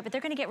to try, but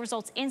they're gonna get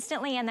results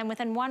instantly, and then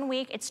within 1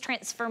 week, it's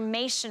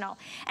transformational.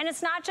 And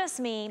it's not just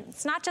me,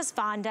 it's not just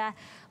Vonda.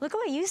 Look at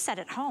what you said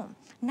at home.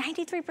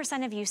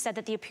 93% of you said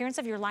that the appearance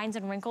of your lines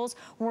and wrinkles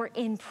were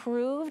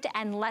improved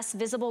and less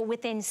visible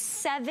within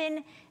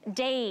 7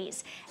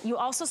 days. You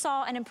also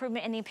saw an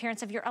improvement in the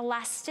appearance of your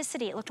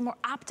elasticity. It looked more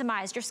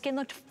optimized. Your skin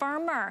looked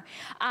firmer.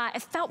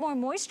 It felt more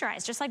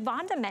moisturized, just like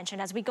Vonda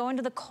mentioned, as we go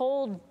into the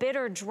cold,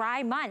 bitter,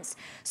 dry months.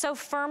 So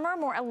firmer,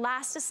 more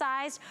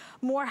elasticized,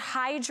 more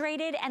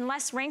hydrated, and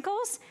less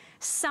wrinkles.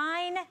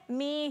 Sign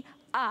me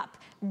up.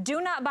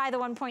 Do not buy the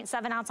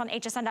 1.7 ounce on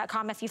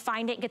hsn.com. If you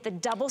find it, get the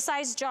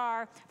double-sized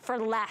jar for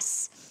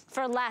less.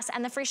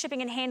 And the free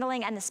shipping and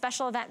handling and the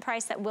special event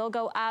price that will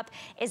go up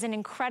is an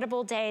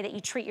incredible day that you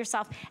treat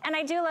yourself. And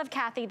I do love,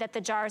 Kathy, that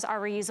the jars are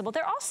reusable.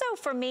 They're also,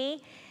 for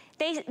me,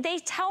 they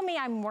tell me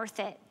I'm worth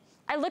it.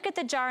 I look at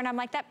the jar and I'm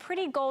like, that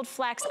pretty gold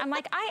flex, I'm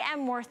like, I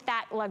am worth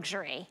that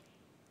luxury.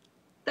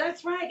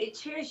 That's right. It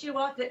cheers you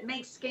up. It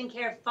makes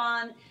skincare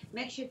fun,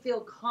 makes you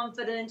feel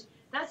confident.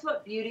 That's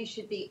what beauty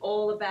should be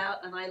all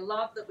about. And I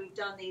love that we've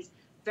done these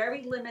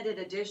very limited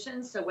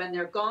editions. So when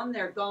they're gone,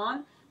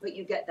 but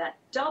you get that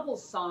double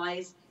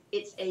size.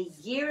 It's a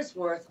year's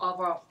worth of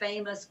our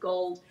famous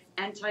gold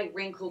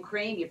anti-wrinkle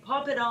cream. You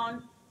pop it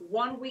on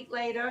 1 week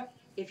later.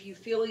 If you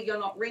feel you're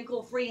not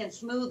wrinkle-free and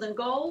smooth and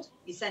gold,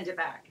 you send it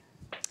back.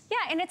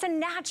 Yeah, and it's a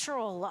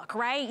natural look,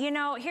 right? You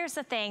know, here's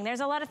the thing.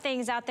 There's a lot of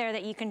things out there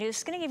that you can do.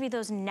 It's gonna give you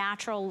those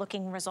natural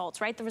looking results,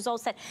 right? The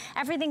results that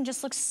everything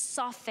just looks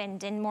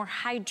softened and more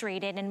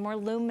hydrated and more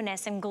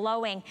luminous and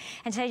glowing.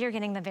 And today you're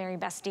getting the very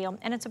best deal.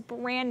 And it's a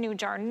brand new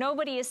jar.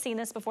 Nobody has seen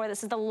this before.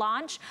 This is the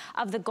launch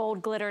of the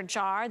gold glitter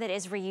jar that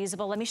is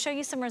reusable. Let me show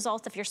you some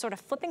results if you're sort of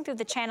flipping through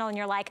the channel and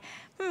you're like,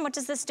 what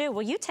does this do?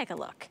 Well, you take a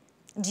look.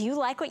 Do you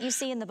like what you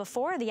see in the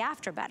before or the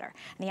after better?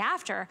 In the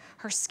after,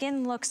 her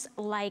skin looks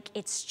like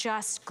it's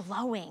just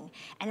glowing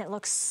and it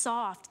looks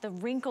soft. The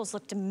wrinkles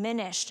look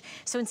diminished.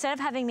 So instead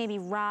of having maybe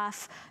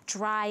rough,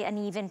 dry,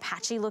 uneven,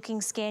 patchy looking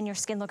skin, your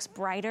skin looks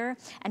brighter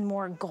and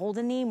more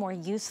goldeny, more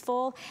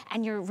youthful,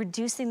 and you're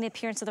reducing the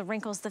appearance of the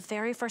wrinkles the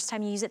very first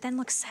time you use it. Then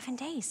look, 7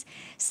 days.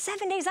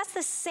 7 days, that's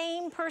the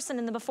same person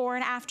in the before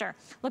and after.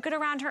 Look at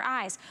around her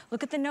eyes.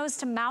 Look at the nose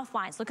to mouth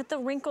lines. Look at the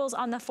wrinkles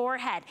on the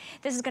forehead.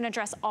 This is gonna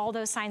address all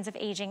those signs of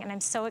aging, and I'm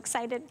so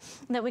excited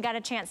that we got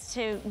a chance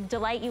to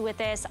delight you with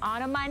this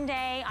on a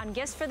Monday on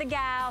Gifts for the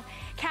Gal.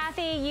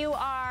 Kathy, you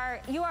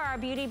are our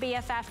beauty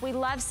BFF. We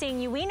love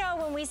seeing you. We know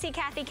when we see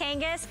Kathy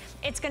Kangas,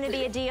 it's going to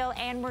be a deal,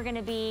 and we're going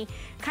to be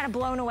kind of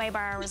blown away by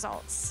our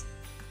results.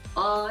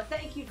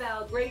 Thank you,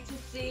 Val. Great to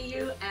see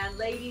you. And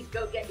ladies,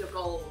 go get your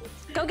gold.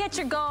 Go get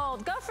your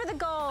gold. Go for the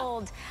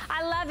gold.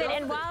 I love it.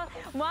 And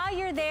while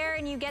you're there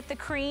and you get the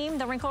cream,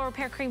 the wrinkle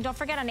repair cream, don't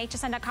forget on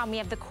hsn.com we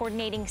have the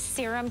coordinating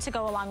serum to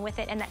go along with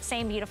it in that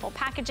same beautiful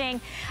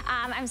packaging.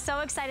 I'm so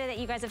excited that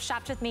you guys have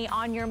shopped with me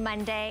on your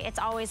Monday. It's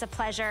always a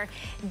pleasure.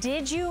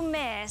 Did you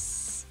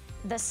miss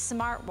the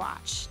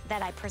smartwatch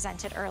that I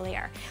presented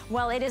earlier?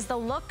 Well, it is the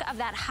look of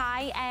that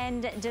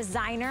high-end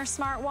designer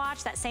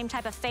smartwatch, that same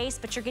type of face,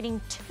 but you're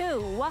getting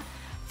 2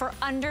 for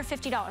under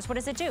 $50. What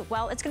does it do?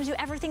 Well, it's gonna do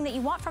everything that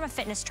you want from a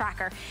fitness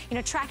tracker. You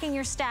know, tracking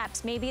your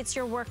steps, maybe it's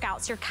your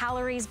workouts, your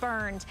calories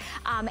burned,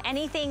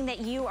 anything that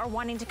you are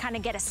wanting to kind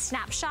of get a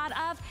snapshot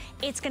of,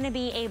 it's gonna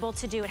be able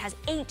to do. It has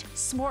 8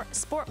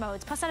 sport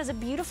modes, plus that has a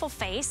beautiful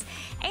face,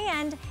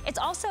 and it's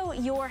also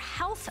your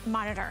health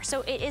monitor.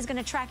 So it is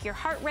gonna track your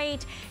heart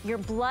rate, your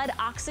blood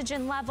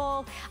oxygen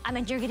level,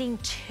 and you're getting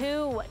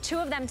 2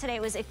 of them today.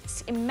 It was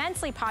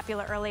immensely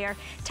popular earlier.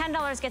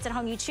 $10 gets it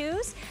home. You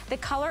choose the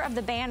color of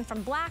the band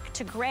from black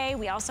to gray.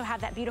 We also have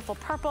that beautiful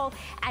purple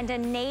and a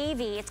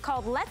navy. It's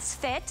called Let's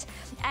Fit.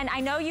 And I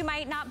know you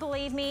might not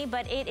believe me,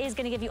 but it is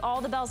gonna give you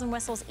all the bells and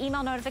whistles,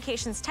 email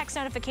notifications, text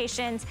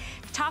notifications,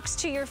 talks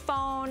to your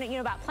phone, you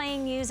know, about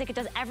playing music. It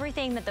does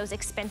everything that those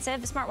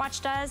expensive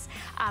smartwatch does,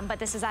 but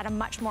this is at a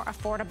much more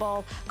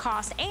affordable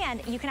cost.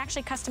 And you can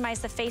actually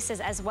customize the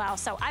faces as well.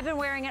 So I've been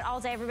wearing it all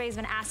day. Everybody's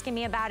been asking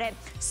me about it.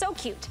 So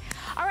cute.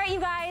 All right, you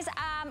guys,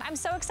 I'm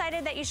so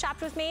excited that you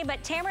shopped with me,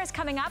 but Tamara is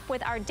coming up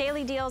with our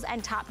daily deals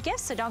and top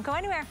gifts. so don't go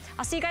anywhere.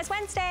 I'll see you guys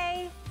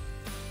Wednesday.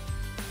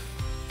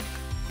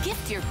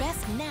 Gift your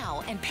best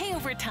now and pay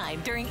over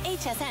time during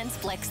HSN's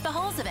Flex the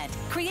Halls event.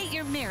 Create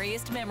your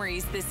merriest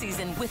memories this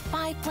season with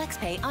 5 Flex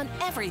Pay on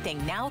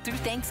everything now through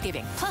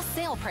Thanksgiving, plus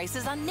sale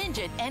prices on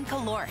Ninja and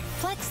Caloric.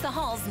 Flex the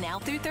Halls now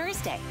through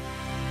Thursday.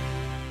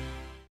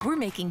 We're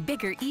making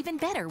bigger even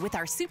better with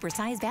our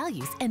supersize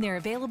values, and they're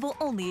available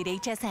only at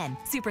HSN.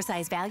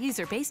 Supersize values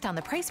are based on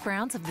the price per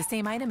ounce of the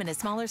same item in a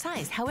smaller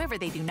size. However,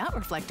 they do not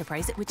reflect a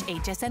price at which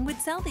HSN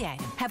would sell the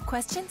item. Have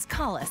questions?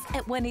 Call us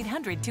at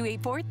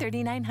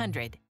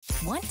 1-800-284-3900.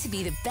 Want to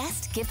be the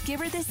best gift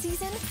giver this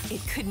season?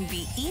 It couldn't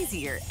be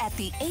easier at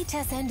the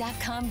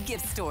hsn.com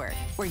gift store,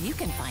 where you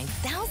can find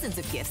thousands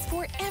of gifts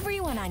for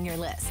everyone on your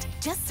list.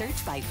 Just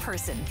search by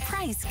person,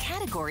 price,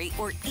 category,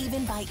 or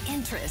even by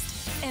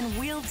interest, and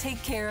we'll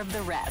take care of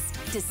the rest.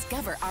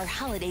 Discover our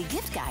holiday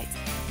gift guides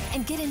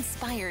and get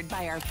inspired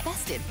by our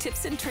festive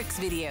tips and tricks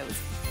videos.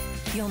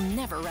 You'll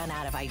never run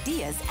out of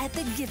ideas at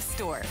the gift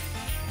store.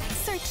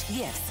 Search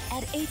gifts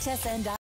at hsn.com.